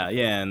 Yeah,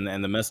 yeah,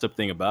 and the messed up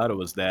thing about it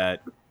was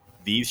that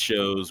these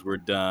shows were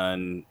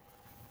done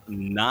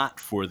not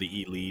for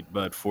the elite,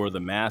 but for the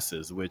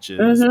masses, which is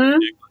Mm-hmm.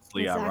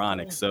 ridiculously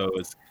ironic. Exactly. So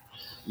it's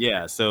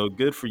yeah, so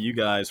good for you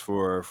guys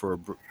for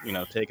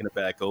taking it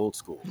back old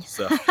school.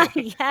 So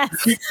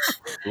Yes.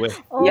 the way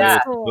Old Yeah.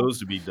 it's school. supposed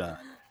to be done.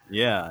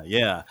 Yeah,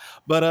 yeah.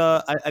 But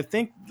I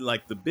think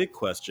like the big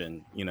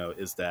question,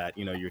 is that,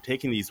 you're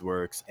taking these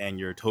works and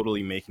you're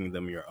totally making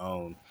them your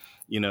own.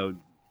 You know,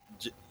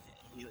 j-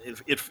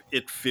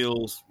 it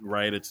feels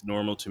right. It's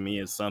normal to me.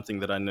 It's something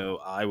that I know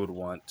I would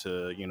want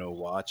to,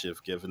 watch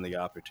if given the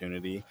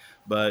opportunity.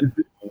 But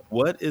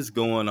what is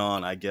going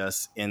on, I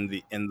guess, in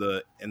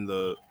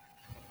the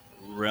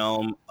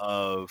realm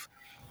of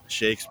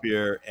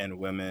Shakespeare and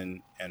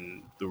women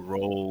and the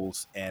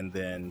roles, and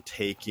then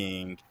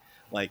taking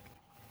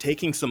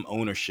some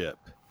ownership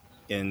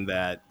in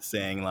that,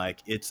 saying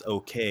like it's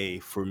okay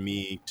for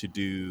me to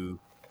do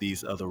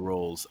these other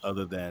roles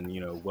other than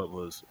what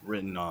was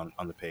written on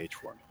the page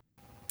for me.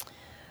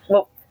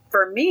 Well,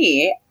 for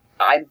me,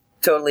 I'm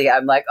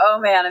like, oh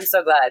man, I'm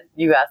so glad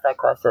you asked that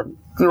question.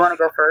 Do you want to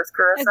go first,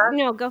 Carissa?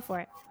 No, go for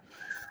it.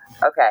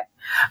 Okay.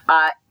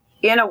 Uh,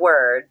 in a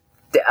word,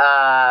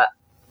 uh,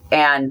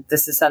 and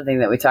this is something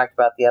that we talked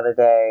about the other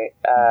day,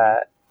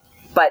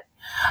 but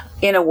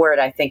in a word,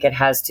 I think it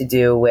has to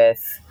do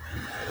with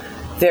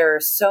there are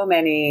so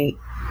many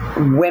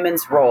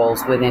women's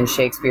roles within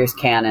Shakespeare's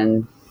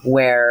canon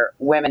where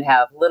women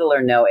have little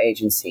or no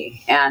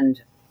agency.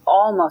 And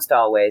almost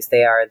always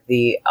they are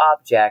the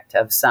object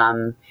of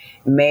some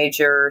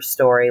major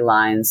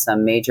storyline,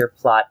 some major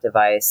plot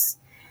device.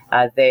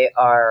 They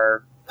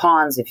are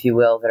pawns, if you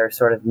will, that are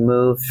sort of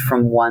moved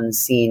from one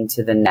scene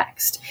to the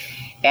next.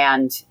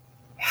 And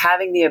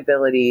having the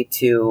ability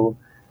to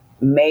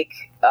make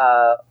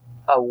a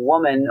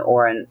woman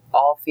or an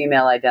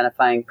all-female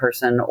identifying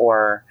person,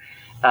 or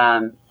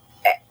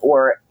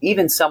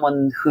even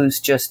someone who's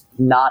just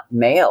not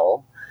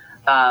male,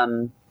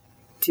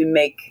 to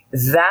make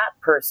that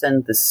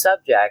person the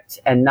subject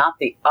and not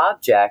the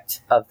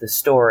object of the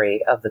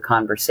story, of the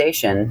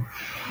conversation,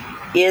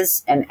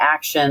 is an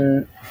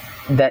action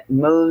that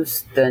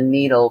moves the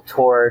needle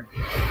toward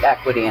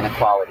equity and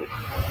equality.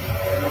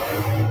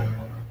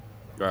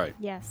 All right.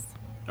 Yes.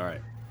 All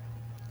right.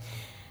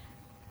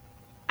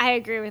 I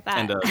agree with that.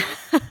 And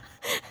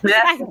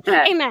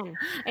Amen.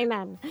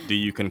 Amen. Do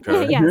you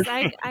concur? Yes,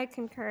 I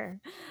concur.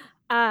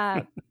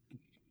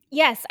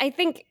 Yes, I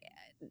think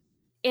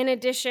in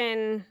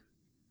addition,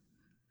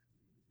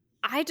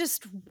 I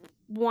just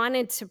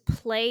wanted to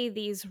play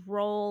these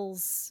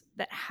roles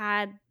that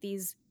had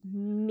these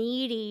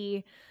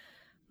meaty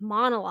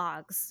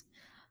monologues,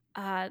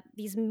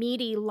 these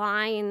meaty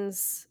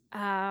lines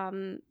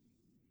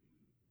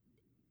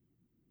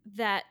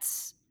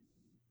that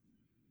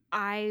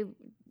I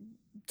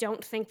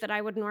don't think that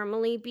I would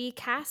normally be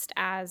cast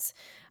as,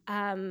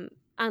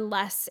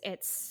 unless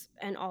it's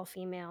an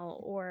all-female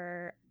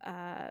or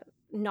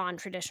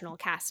non-traditional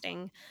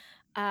casting.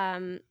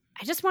 I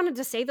just wanted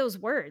to say those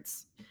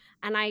words,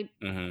 and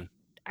Mm-hmm.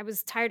 I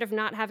was tired of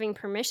not having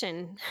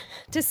permission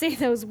to say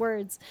those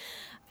words.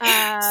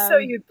 so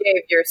you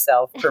gave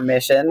yourself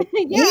permission.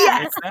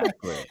 Yeah,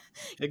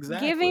 Exactly.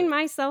 giving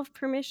myself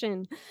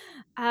permission.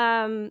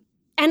 And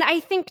I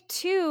think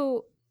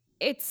too,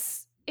 it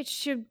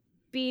should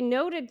be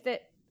noted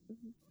that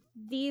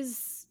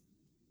these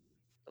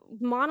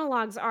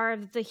monologues are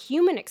the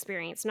human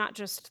experience, not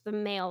just the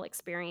male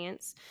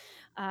experience,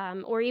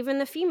 or even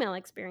the female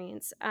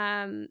experience,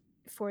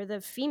 for the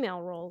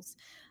female roles.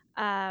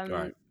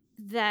 Right.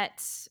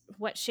 That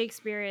what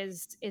Shakespeare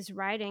is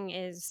writing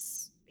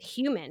is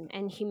human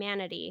and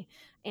humanity,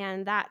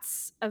 and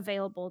that's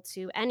available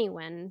to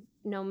anyone,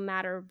 no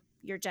matter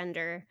your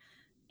gender.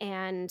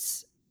 And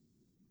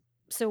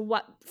so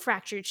what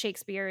Fractured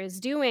Shakespeare is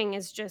doing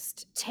is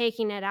just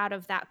taking it out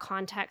of that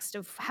context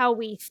of how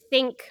we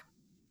think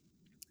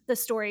the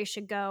story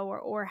should go,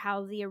 or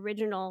how the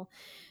original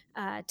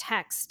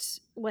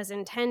text was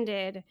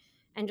intended,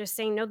 and just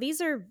saying, no,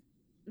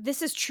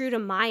 this is true to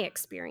my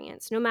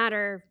experience, no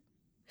matter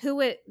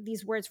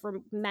these words were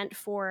meant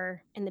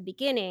for in the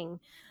beginning.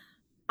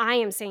 I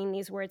am saying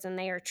these words and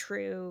they are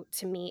true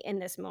to me in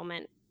this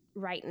moment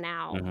right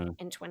now Mm-hmm.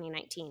 in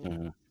 2019.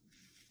 Mm-hmm.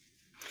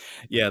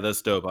 Yeah,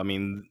 that's dope. I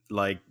mean,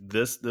 like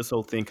this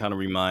whole thing kind of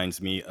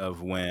reminds me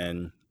of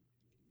when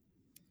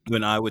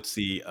I would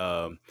see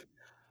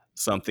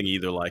something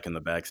either like in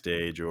the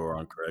backstage or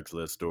on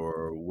Craigslist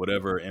or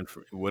whatever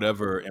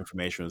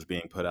information was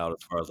being put out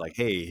as far as like,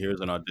 hey,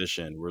 here's an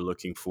audition. We're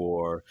looking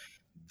for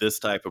this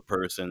type of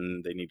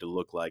person. They need to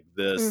look like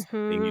this.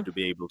 They Mm-hmm. need to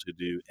be able to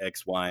do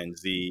X, Y, and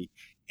Z.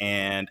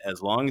 And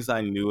as long as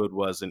I knew it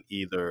wasn't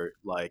either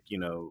like,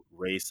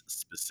 race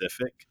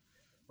specific,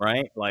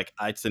 right? Like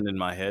I'd send in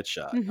my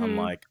headshot. I'm Mm-hmm.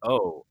 like,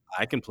 oh,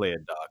 I can play a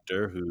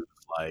doctor who's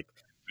like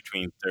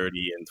between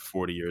 30 and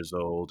 40 years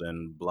old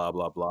and blah,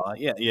 blah, blah.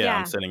 Yeah, yeah,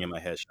 I'm Yeah. sending in my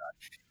headshot.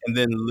 And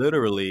then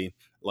literally,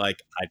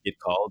 like, I'd get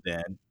called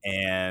in,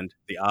 and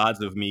the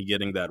odds of me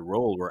getting that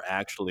role were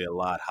actually a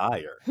lot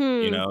higher,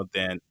 Hmm.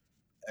 than,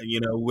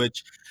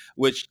 which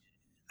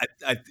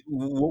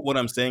what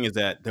I'm saying is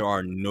that there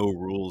are no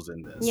rules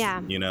in this,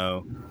 Yeah.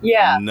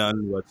 Yeah.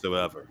 none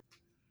whatsoever.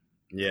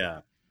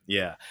 Yeah,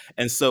 yeah.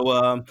 And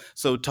so,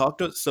 so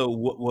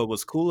what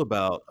was cool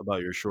about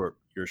your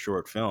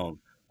short film?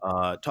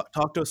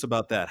 Talk to us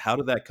about that. How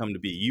did that come to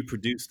be? You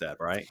produced that,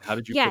 right? How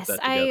did you put Yes,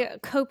 that together? I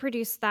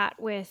co-produced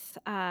that with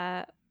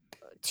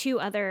two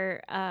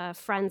other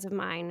friends of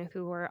mine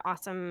who were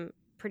awesome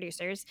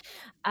producers.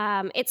 It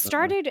Uh-huh.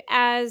 started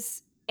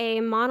as a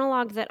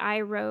monologue that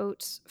I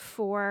wrote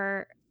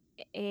for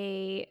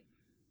a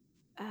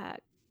uh,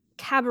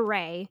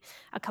 cabaret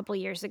a couple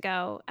years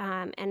ago,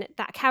 and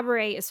that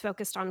cabaret is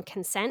focused on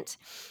consent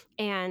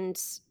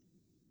and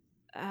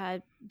uh,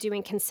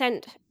 doing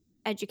consent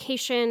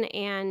education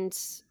and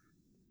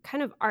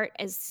kind of art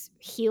as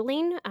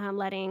healing,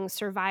 letting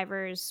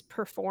survivors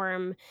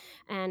perform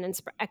and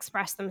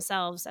express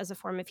themselves as a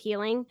form of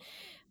healing.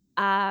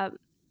 Uh,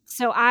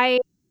 so I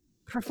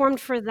performed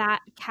for that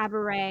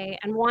cabaret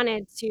and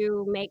wanted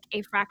to make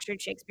a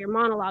fractured Shakespeare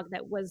monologue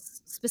that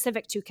was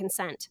specific to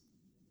consent.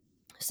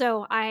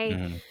 So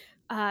I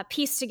Hmm.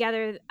 pieced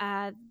together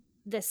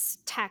this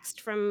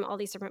text from all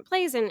these different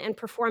plays and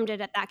performed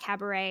it at that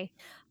cabaret.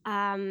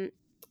 And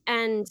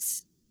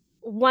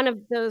one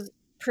of those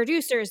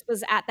producers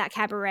was at that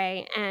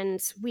cabaret,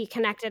 and we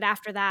connected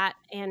after that.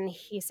 And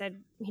he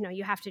said,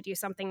 you have to do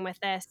something with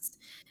this.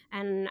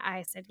 And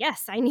I said,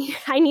 yes, I need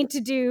I need to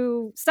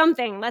do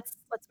something. Let's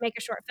make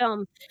a short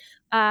film.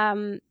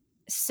 Um,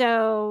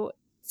 so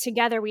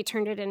together we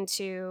turned it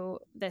into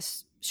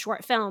this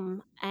short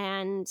film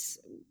and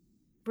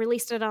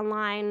released it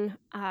online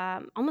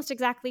almost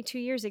exactly 2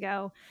 years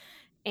ago,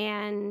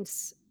 and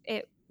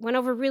it went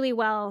over really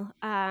well,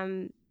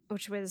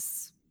 which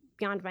was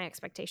beyond my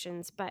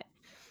expectations. But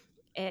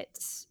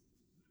it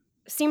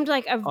seemed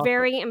like a Awesome.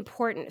 very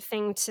important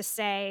thing to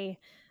say,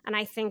 and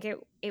I think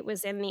it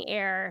was in the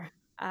air.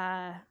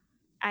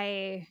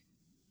 I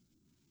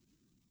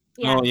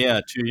Yeah, Oh yeah,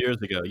 2 years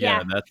ago. Yeah,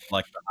 yeah, that's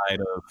like the height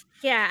of.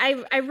 yeah.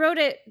 I wrote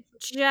it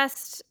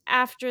just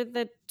after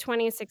the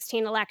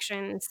 2016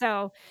 election,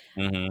 so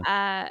Hmm.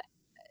 uh,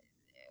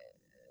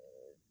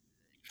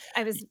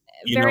 I was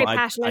You know, very I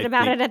passionate I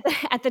about think it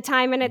at the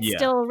time, and it's yeah.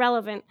 still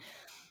relevant.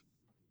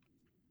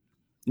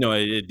 No,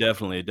 it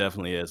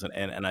definitely is,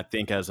 and I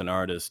think as an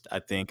artist, I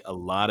think a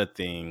lot of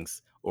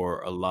things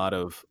or a lot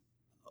of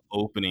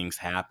openings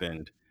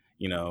happened,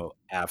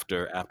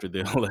 after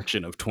the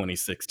election of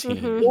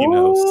 2016.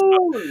 Mhm.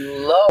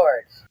 Ooh,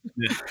 Lord.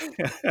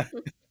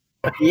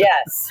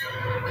 Yes.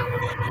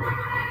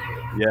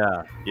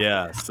 Yeah,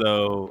 yeah.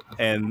 So,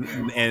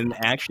 and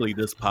actually,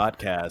 this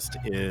podcast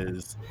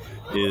is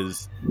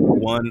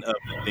one of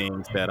the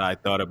things that I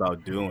thought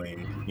about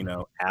doing,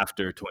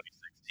 after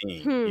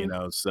 2016.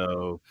 Hmm.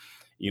 So,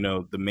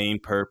 the main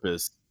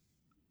purpose,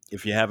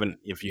 if you haven't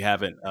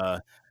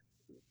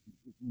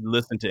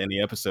listened to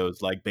any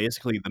episodes, like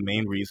basically the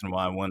main reason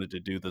why I wanted to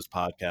do this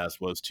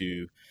podcast was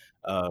to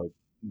uh,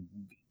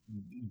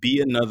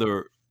 be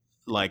another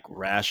like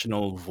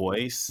rational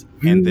voice,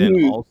 and then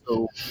Mhm.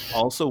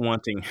 also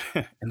wanting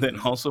and then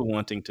also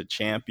wanting to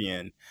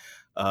champion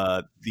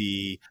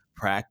the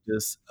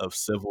practice of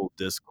civil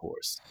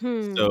discourse.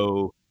 Hmm.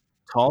 So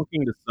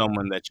talking to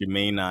someone that you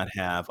may not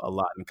have a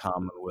lot in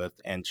common with,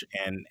 and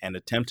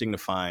attempting to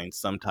find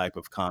some type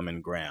of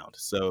common ground.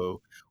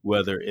 So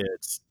whether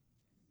it's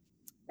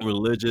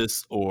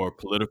religious or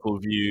political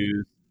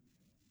views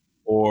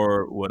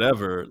or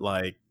whatever,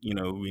 like,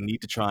 we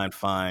need to try and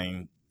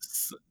find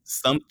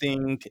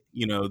something,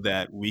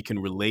 that we can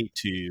relate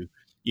to,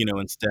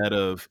 instead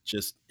of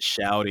just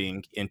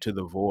shouting into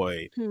the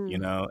void, Hmm.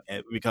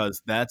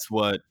 because that's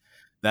what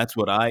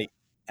I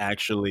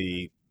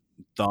actually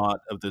thought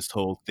of this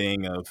whole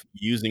thing of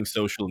using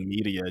social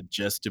media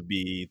just to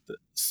be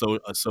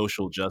a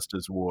social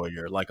justice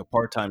warrior, like a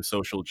part-time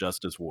social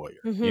justice warrior,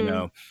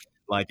 Mhm.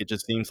 like it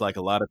just seems like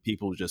a lot of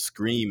people just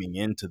screaming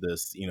into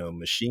this,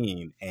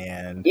 machine.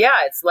 And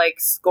Yeah, it's like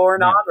yeah,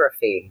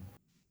 scornography.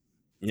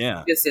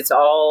 yeah. Just it's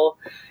all,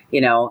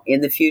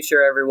 in the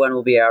future, everyone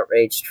will be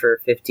outraged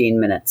for 15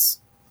 minutes.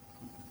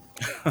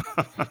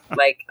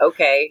 Like,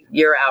 okay,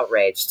 you're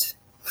outraged.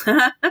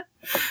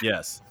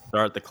 Yes,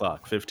 start the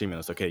clock. 15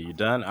 minutes. Okay, you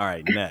done? All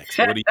right, next.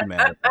 What are you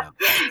mad about?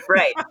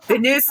 Right. The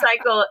news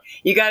cycle,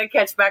 you got to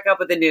catch back up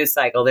with the news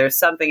cycle. There's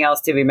something else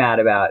to be mad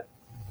about.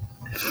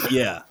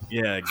 Yeah,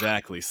 yeah,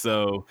 exactly.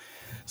 So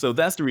So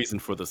that's the reason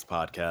for this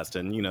podcast.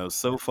 And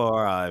so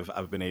far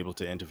I've been able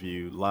to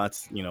interview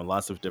lots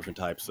of different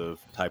types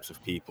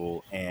of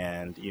people,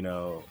 and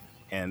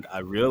I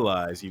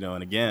realized,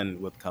 and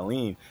again with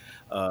Colleen,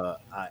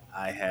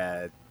 I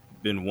had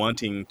been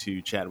wanting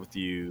to chat with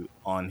you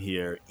on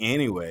here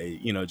anyway,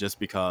 just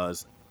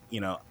because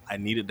I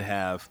needed to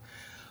have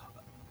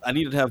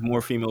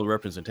more female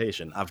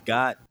representation. I've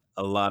got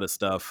a lot of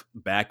stuff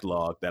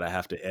backlogged that I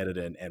have to edit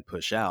and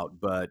push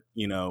out. But,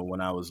 when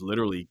I was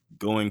literally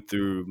going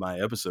through my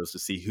episodes to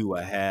see who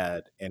I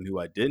had and who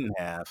I didn't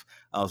have,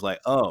 I was like,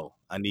 oh,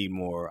 I need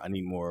more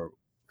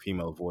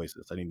female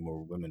voices. I need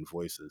more women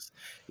voices,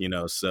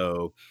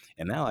 so,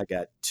 and now I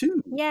got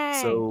two. Yay.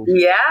 So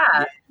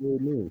Yeah.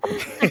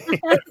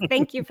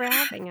 Thank you for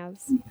having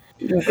us.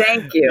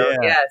 Thank you.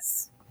 Yeah.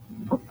 Yes.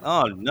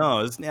 Oh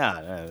no, it's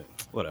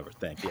whatever.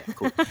 Thanks. Yeah,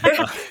 cool.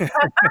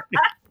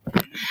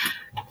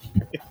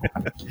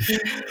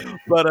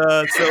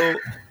 But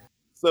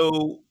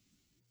so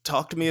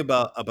talk to me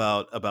about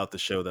the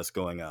show that's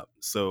going up.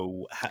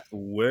 So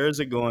where is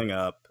it going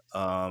up?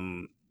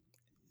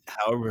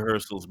 How have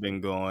rehearsals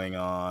been going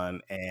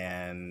on?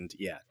 And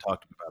yeah,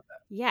 talk to me about that.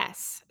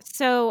 Yes.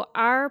 So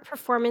our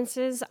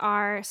performances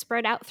are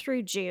spread out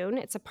through June.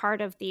 It's a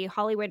part of the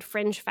Hollywood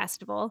Fringe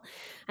Festival.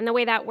 And the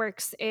way that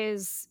works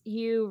is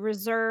you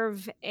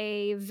reserve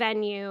a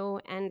venue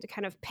and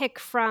kind of pick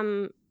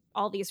from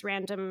all these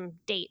random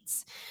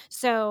dates.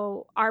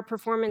 So our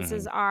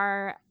performances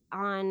are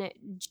on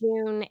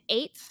June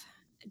 8th,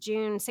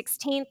 June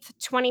 16th,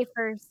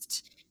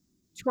 21st,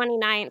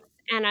 29th,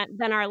 and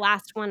then our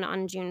last one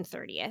on June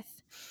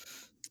 30th.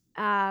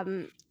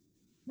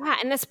 Yeah,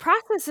 and this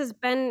process has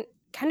been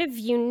kind of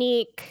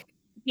unique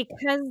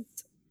because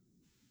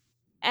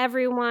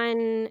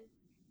everyone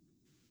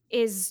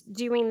is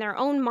doing their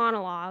own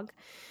monologue.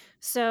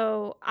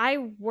 So I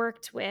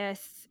worked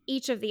with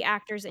each of the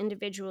actors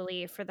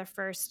individually for the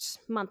first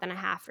month and a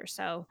half or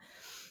so.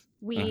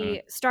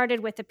 We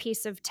started with a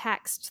piece of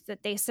text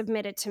that they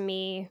submitted to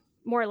me,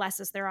 more or less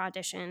as their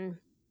audition.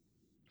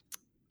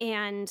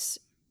 And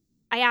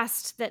I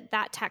asked that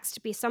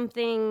text be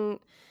something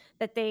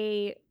that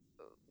they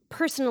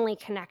personally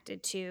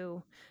connected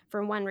to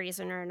for one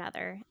reason or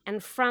another.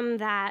 And from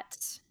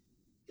that,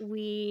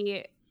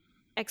 we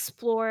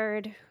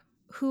explored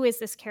who is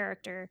this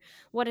character?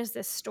 What is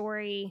this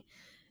story?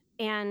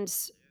 And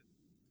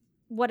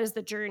what is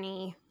the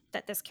journey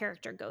that this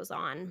character goes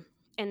on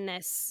in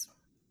this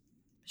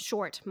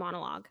short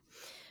monologue?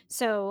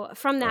 So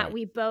from that, Right.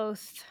 we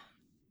both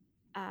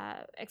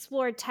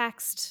explored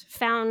text,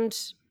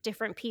 found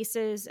different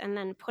pieces, and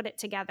then put it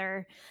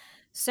together.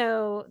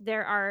 So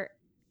there are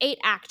 8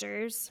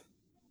 actors,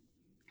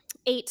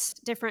 8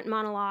 different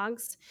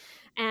monologues,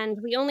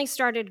 and we only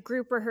started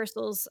group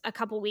rehearsals a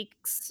couple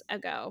weeks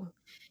ago.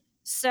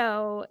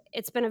 So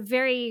it's been a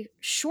very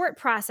short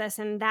process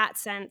in that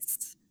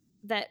sense,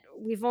 that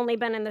we've only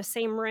been in the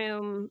same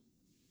room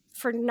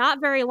for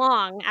not very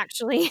long,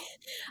 actually.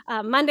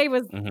 Monday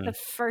was the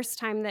first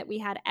time that we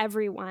had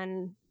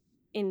everyone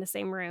in the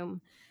same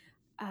room,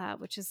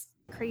 which is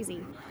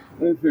crazy.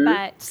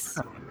 But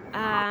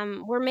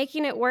we're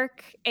making it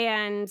work,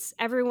 and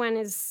everyone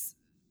is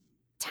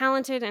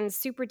talented and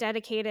super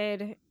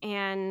dedicated,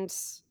 and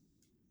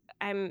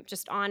I'm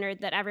just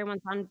honored that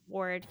everyone's on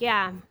board.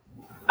 Yeah.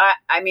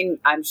 I mean,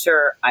 I'm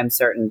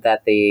certain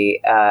that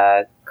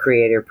the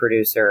creator,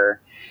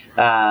 producer,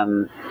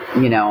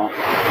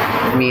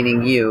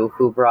 meaning you,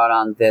 who brought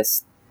on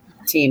this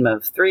team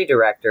of 3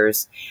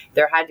 directors,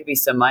 there had to be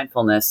some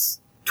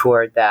mindfulness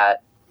toward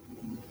that,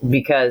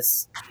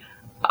 because,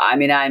 I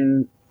mean, I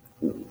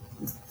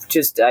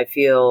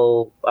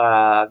feel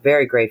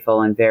very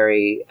grateful and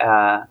very,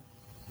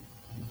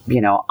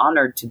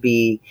 honored to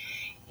be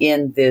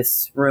in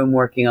this room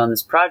working on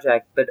this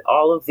project. But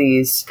all of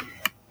these,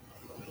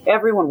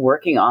 everyone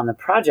working on the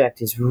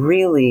project is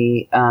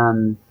really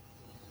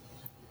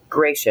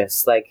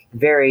gracious, like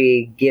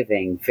very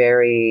giving,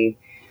 very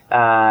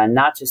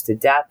not just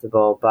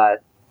adaptable,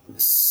 but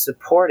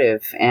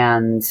supportive,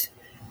 and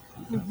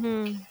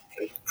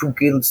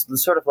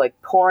sort of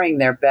like pouring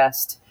their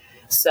best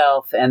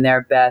self and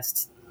their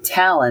best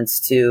talents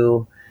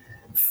to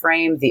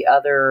frame the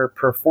other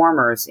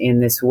performers in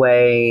this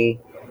way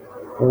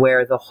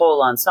where the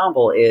whole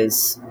ensemble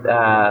is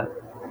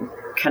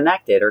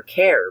connected or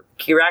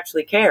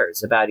actually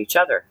cares about each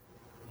other.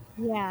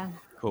 Yeah.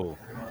 Cool.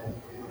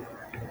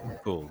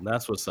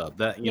 That's what's up.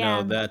 That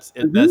Yeah. that's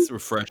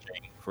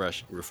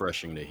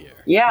refreshing to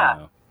hear.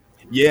 Yeah.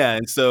 Yeah,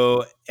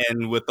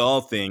 and with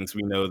all things,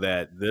 we know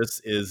that this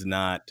is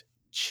not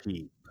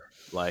cheap.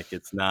 Like,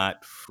 it's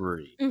not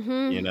free.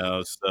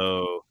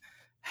 So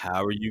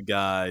how are you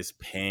guys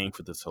paying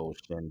for this whole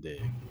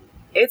shindig?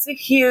 It's a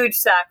huge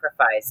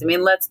sacrifice. I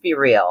mean, let's be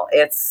real.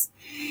 It's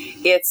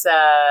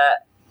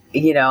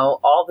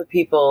all the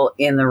people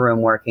in the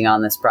room working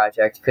on this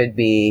project could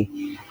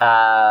be,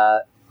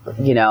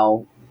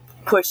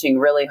 pushing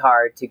really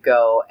hard to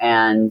go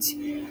and,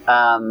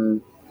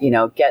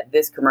 get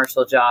this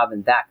commercial job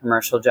and that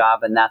commercial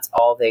job. And that's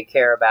all they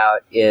care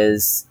about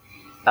is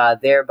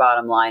their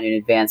bottom line in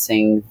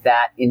advancing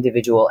that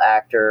individual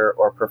actor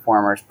or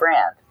performer's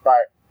brand.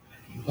 But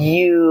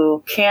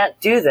you can't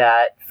do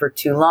that for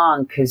too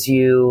long because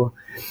you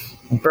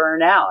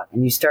burn out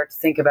and you start to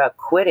think about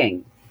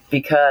quitting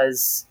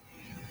because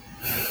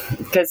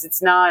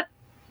it's not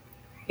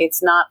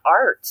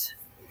art,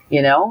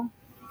 you know?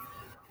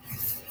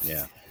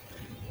 Yeah,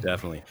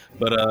 definitely.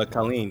 But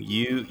Colleen,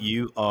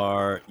 you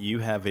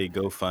have a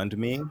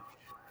GoFundMe.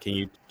 Can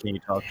you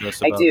talk to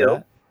us I about do.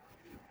 that?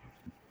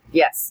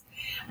 Yes.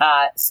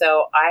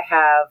 So I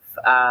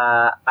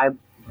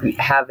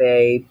have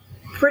a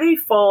pretty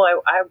full.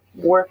 I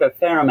work a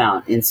fair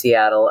amount in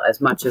Seattle, as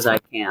much as I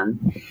can,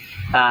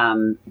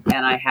 and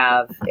I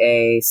have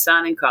a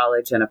son in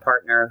college and a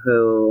partner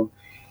who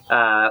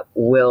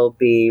will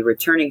be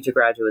returning to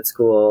graduate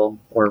school,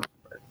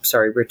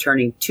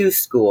 returning to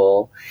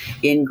school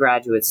in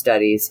graduate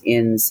studies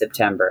in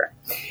September,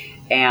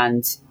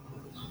 and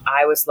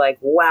I was like,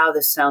 wow,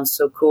 this sounds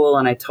so cool,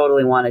 and I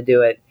totally want to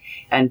do it.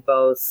 And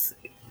both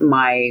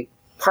my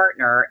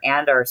partner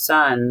and our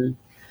son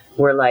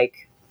were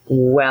like,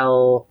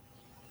 well,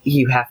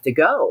 you have to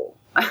go.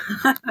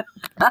 That's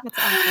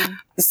awesome.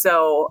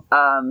 So,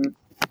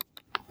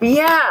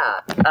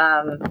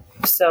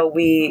 so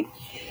we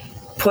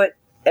put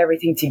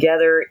everything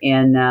together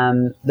in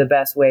the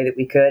best way that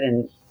we could.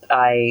 And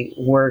I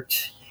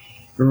worked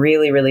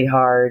really, really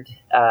hard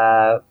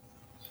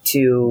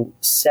to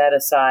set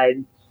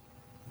aside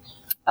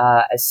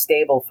a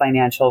stable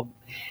financial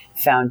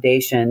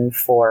foundation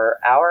for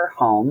our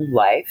home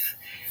life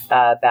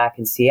back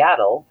in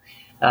Seattle,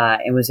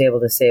 and was able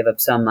to save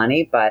up some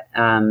money. But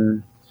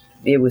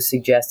it was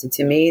suggested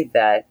to me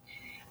that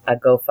a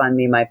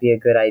GoFundMe might be a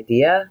good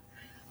idea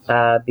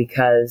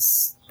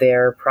because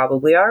there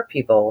probably are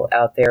people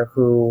out there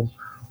who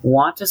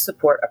want to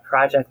support a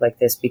project like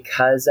this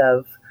because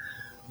of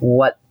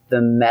what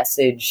the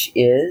message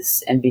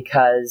is, and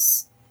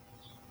because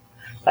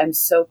I'm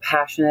so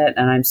passionate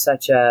and I'm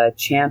such a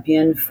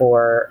champion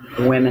for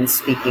women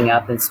speaking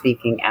up and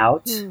speaking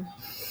out.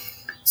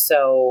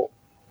 So,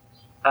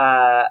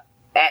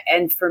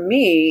 and for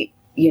me,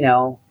 you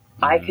know,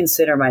 I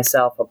consider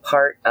myself a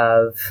part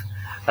of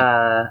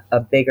a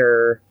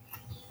bigger,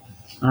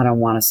 I don't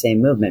want to say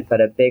movement,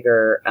 but a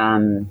bigger,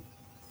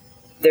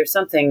 there's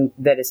something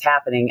that is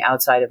happening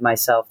outside of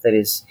myself that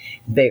is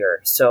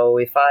bigger. So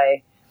if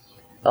I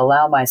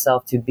allow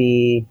myself to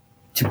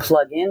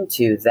plug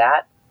into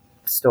that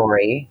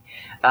story,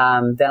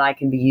 then I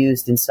can be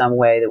used in some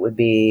way that would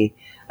be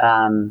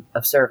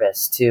of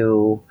service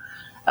to,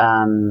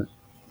 in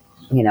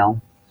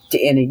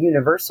a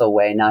universal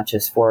way, not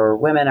just for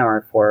women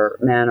or for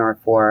men or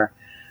for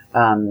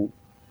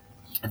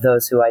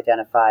those who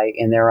identify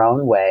in their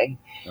own way.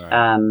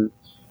 Right.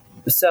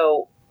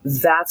 So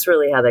that's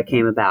really how that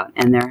came about.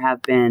 And there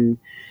have been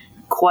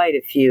quite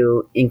a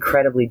few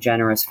incredibly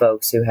generous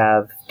folks who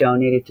have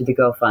donated to the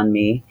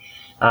GoFundMe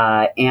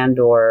and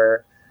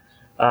or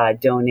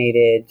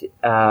donated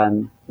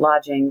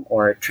lodging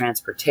or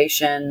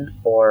transportation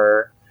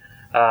or,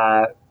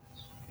 I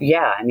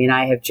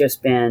have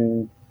just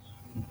been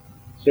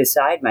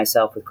beside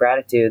myself with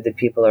gratitude that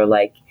people are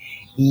like,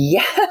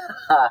 yeah,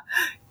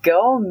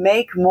 go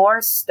make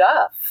more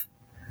stuff.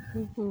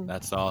 Mm-hmm.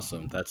 That's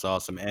awesome. That's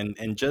awesome.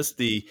 And just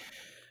the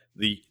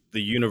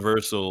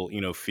universal,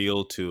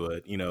 feel to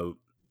it,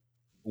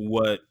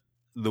 what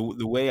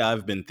the way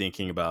I've been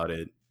thinking about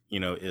it,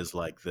 is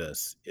like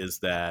this, is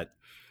that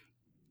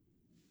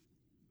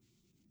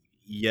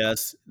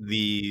yes,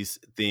 these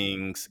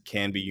things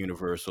can be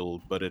universal,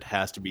 but it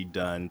has to be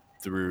done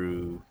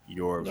through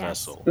your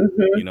vessel.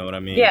 Mm-hmm. You know what I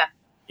mean? Yeah.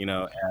 And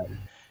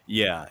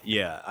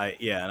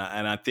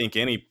and I think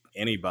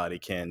anybody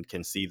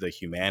can see the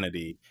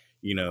humanity,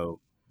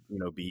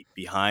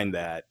 behind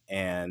that,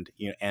 and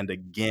and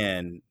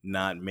again,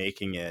 not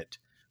making it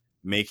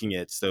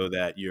so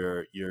that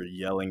you're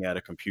yelling at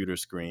a computer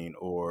screen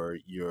or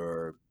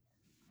you're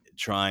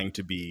trying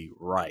to be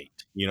right.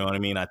 You know what I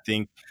mean? I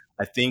think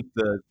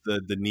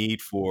the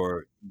need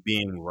for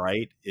being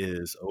right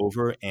is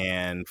over,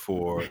 and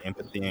for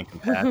empathy and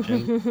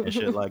compassion and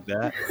shit like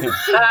that.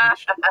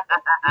 Yes.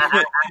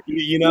 I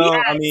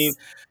mean,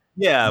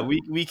 yeah,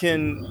 we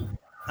can.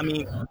 I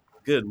mean,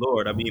 good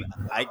Lord. I mean,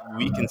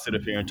 we can sit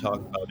up here and talk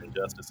about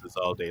injustices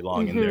all day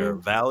long, and they're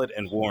valid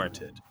and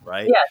warranted,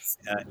 right? Yes.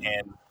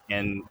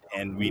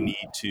 And we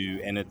need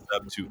to, and it's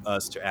up to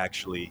us to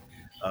actually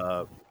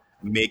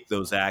make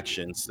those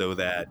actions so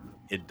that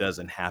it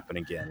doesn't happen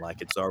again.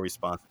 Like, it's our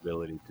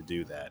responsibility to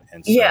do that.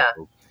 And so, yeah.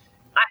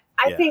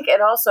 I think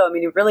it also,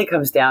 it really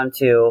comes down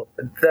to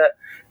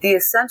the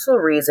essential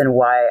reason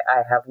why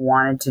I have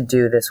wanted to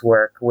do this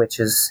work, which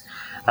is,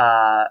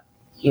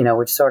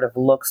 which sort of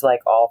looks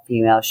like all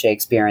female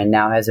Shakespeare and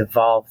now has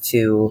evolved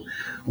to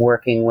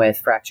working with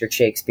Fractured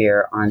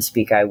Shakespeare on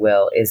Speak I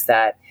Will, is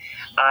that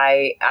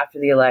I, after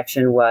the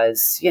election,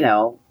 was,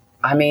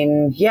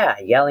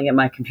 yelling at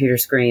my computer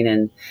screen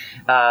and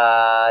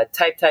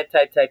type, delete,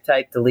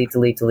 type, delete,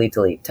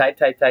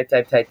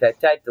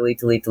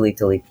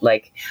 delete.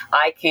 Like,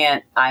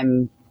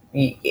 I'm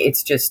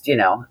it's just,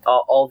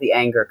 all the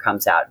anger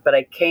comes out. But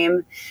I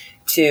came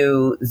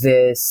to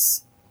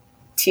this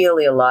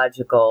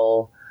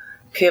teleological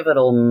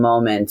pivotal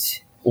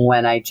moment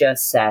when I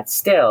just sat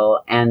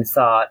still and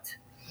thought,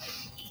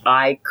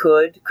 I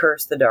could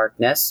curse the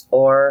darkness,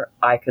 or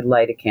I could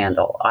light a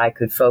candle. I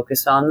could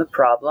focus on the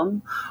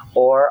problem,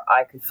 or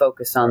I could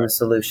focus on the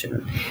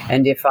solution.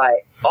 And if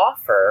I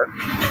offer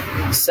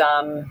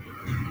some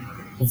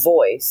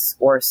voice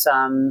or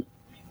some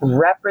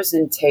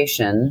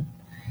representation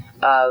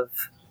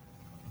of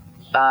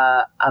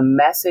a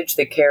message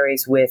that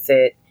carries with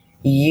it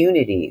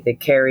unity, that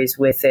carries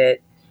with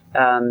it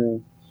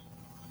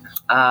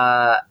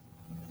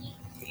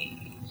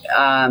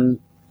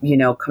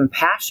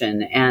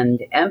compassion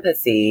and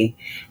empathy,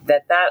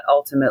 that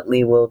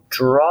ultimately will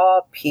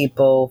draw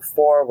people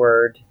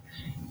forward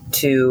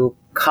to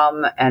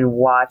come and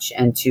watch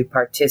and to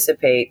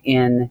participate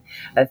in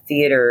a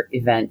theater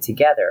event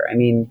together. I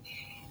mean,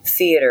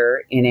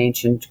 theater in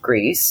ancient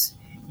Greece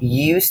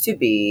used to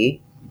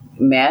be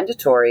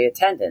mandatory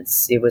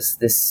attendance. It was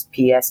this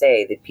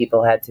PSA that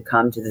people had to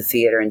come to the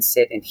theater and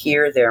sit and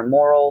hear their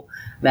moral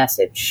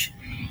message.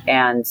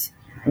 And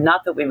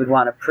not that we would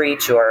want to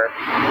preach or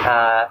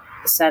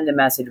send a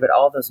message, but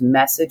all those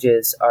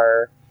messages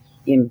are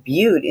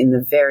imbued in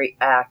the very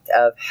act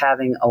of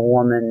having a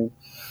woman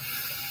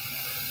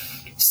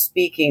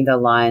speaking the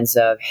lines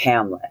of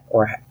Hamlet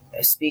or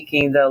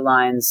speaking the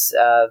lines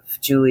of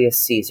Julius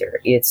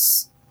Caesar.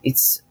 It's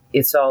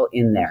all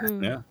in there.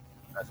 Mm-hmm. Yeah,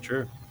 that's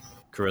true.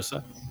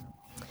 Carissa?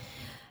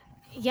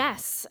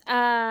 Yes.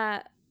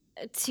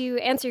 To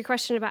answer your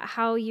question about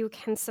how you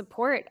can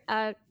support,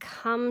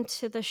 come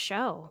to the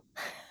show.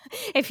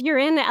 If you're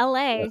in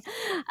LA,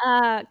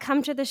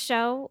 come to the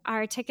show.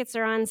 Our tickets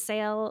are on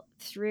sale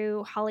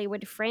through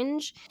Hollywood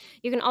Fringe.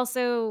 You can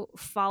also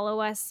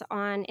follow us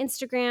on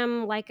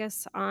Instagram, like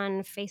us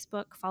on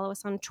Facebook, follow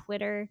us on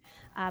Twitter.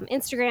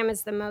 Instagram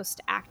is the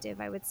most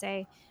active, I would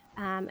say.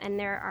 And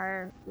there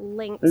are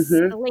links.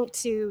 Mm-hmm. The link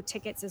to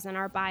tickets is in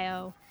our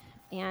bio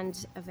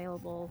and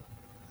available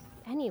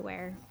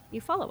anywhere you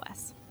follow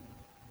us.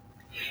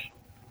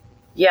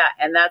 Yeah,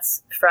 and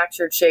that's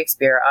Fractured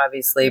Shakespeare,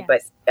 obviously, Yes.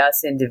 but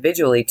us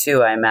individually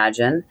too, I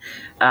imagine.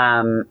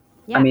 I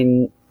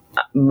mean,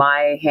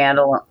 my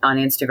handle on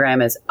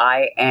Instagram is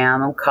I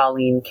am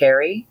Colleen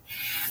Carey,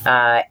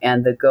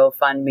 and the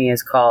GoFundMe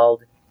is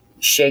called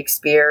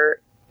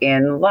Shakespeare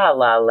in La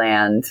La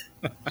Land.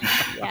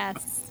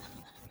 Yes.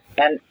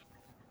 And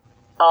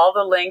all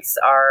the links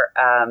are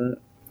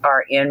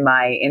in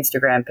my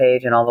Instagram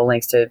page, and all the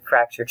links to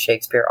Fractured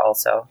Shakespeare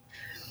also.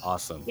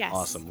 Awesome. Yes.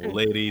 Awesome. Well,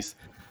 ladies,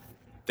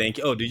 thank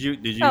you. Oh, did you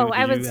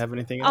have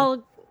anything else?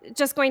 Oh,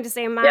 just going to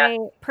say my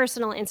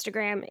personal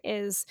Instagram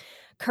is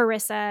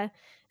Carissa,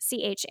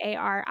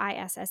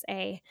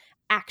 CHARISSA,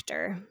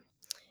 actor.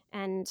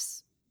 And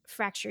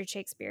Fractured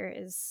Shakespeare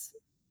is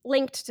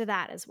linked to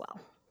that as well.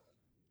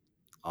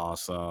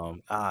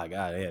 Awesome. God,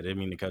 I didn't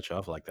mean to cut you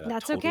off like that.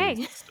 That's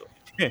Totally.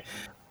 okay.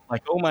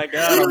 Like, oh my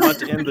God, I'm about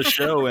to end the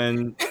show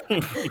and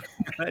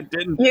I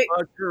didn't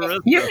fuck Carissa.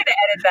 You can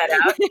edit that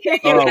out. You can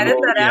edit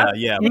that out.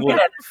 Yeah, we'll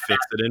fix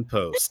it in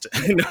post.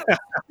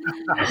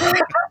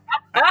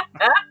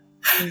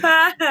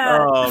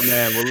 Oh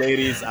man, well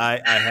ladies, I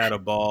had a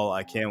ball.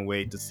 I can't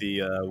wait to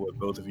see what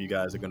both of you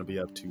guys are going to be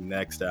up to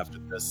next after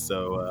this.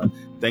 So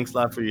thanks a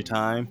lot for your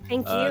time.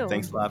 Thank you.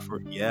 Thanks a lot for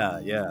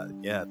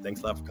thanks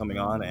a lot for coming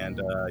on,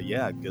 and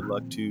good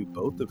luck to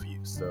both of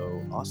you.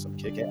 So awesome,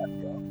 kick ass,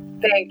 y'all.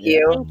 Thank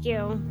you. Thank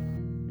you.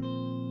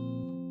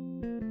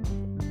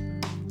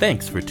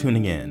 Thanks for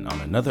tuning in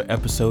on another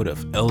episode of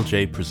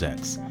LJ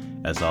Presents.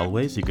 As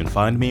always, you can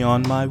find me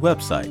on my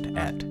website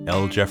at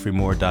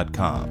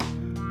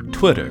ljeffreymore.com,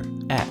 Twitter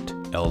at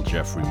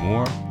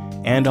ljeffreymore,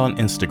 and on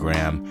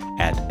Instagram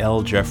at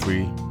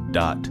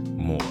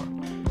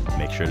ljeffrey.more.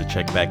 Make sure to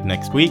check back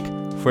next week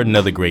for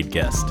another great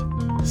guest.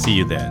 See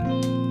you then.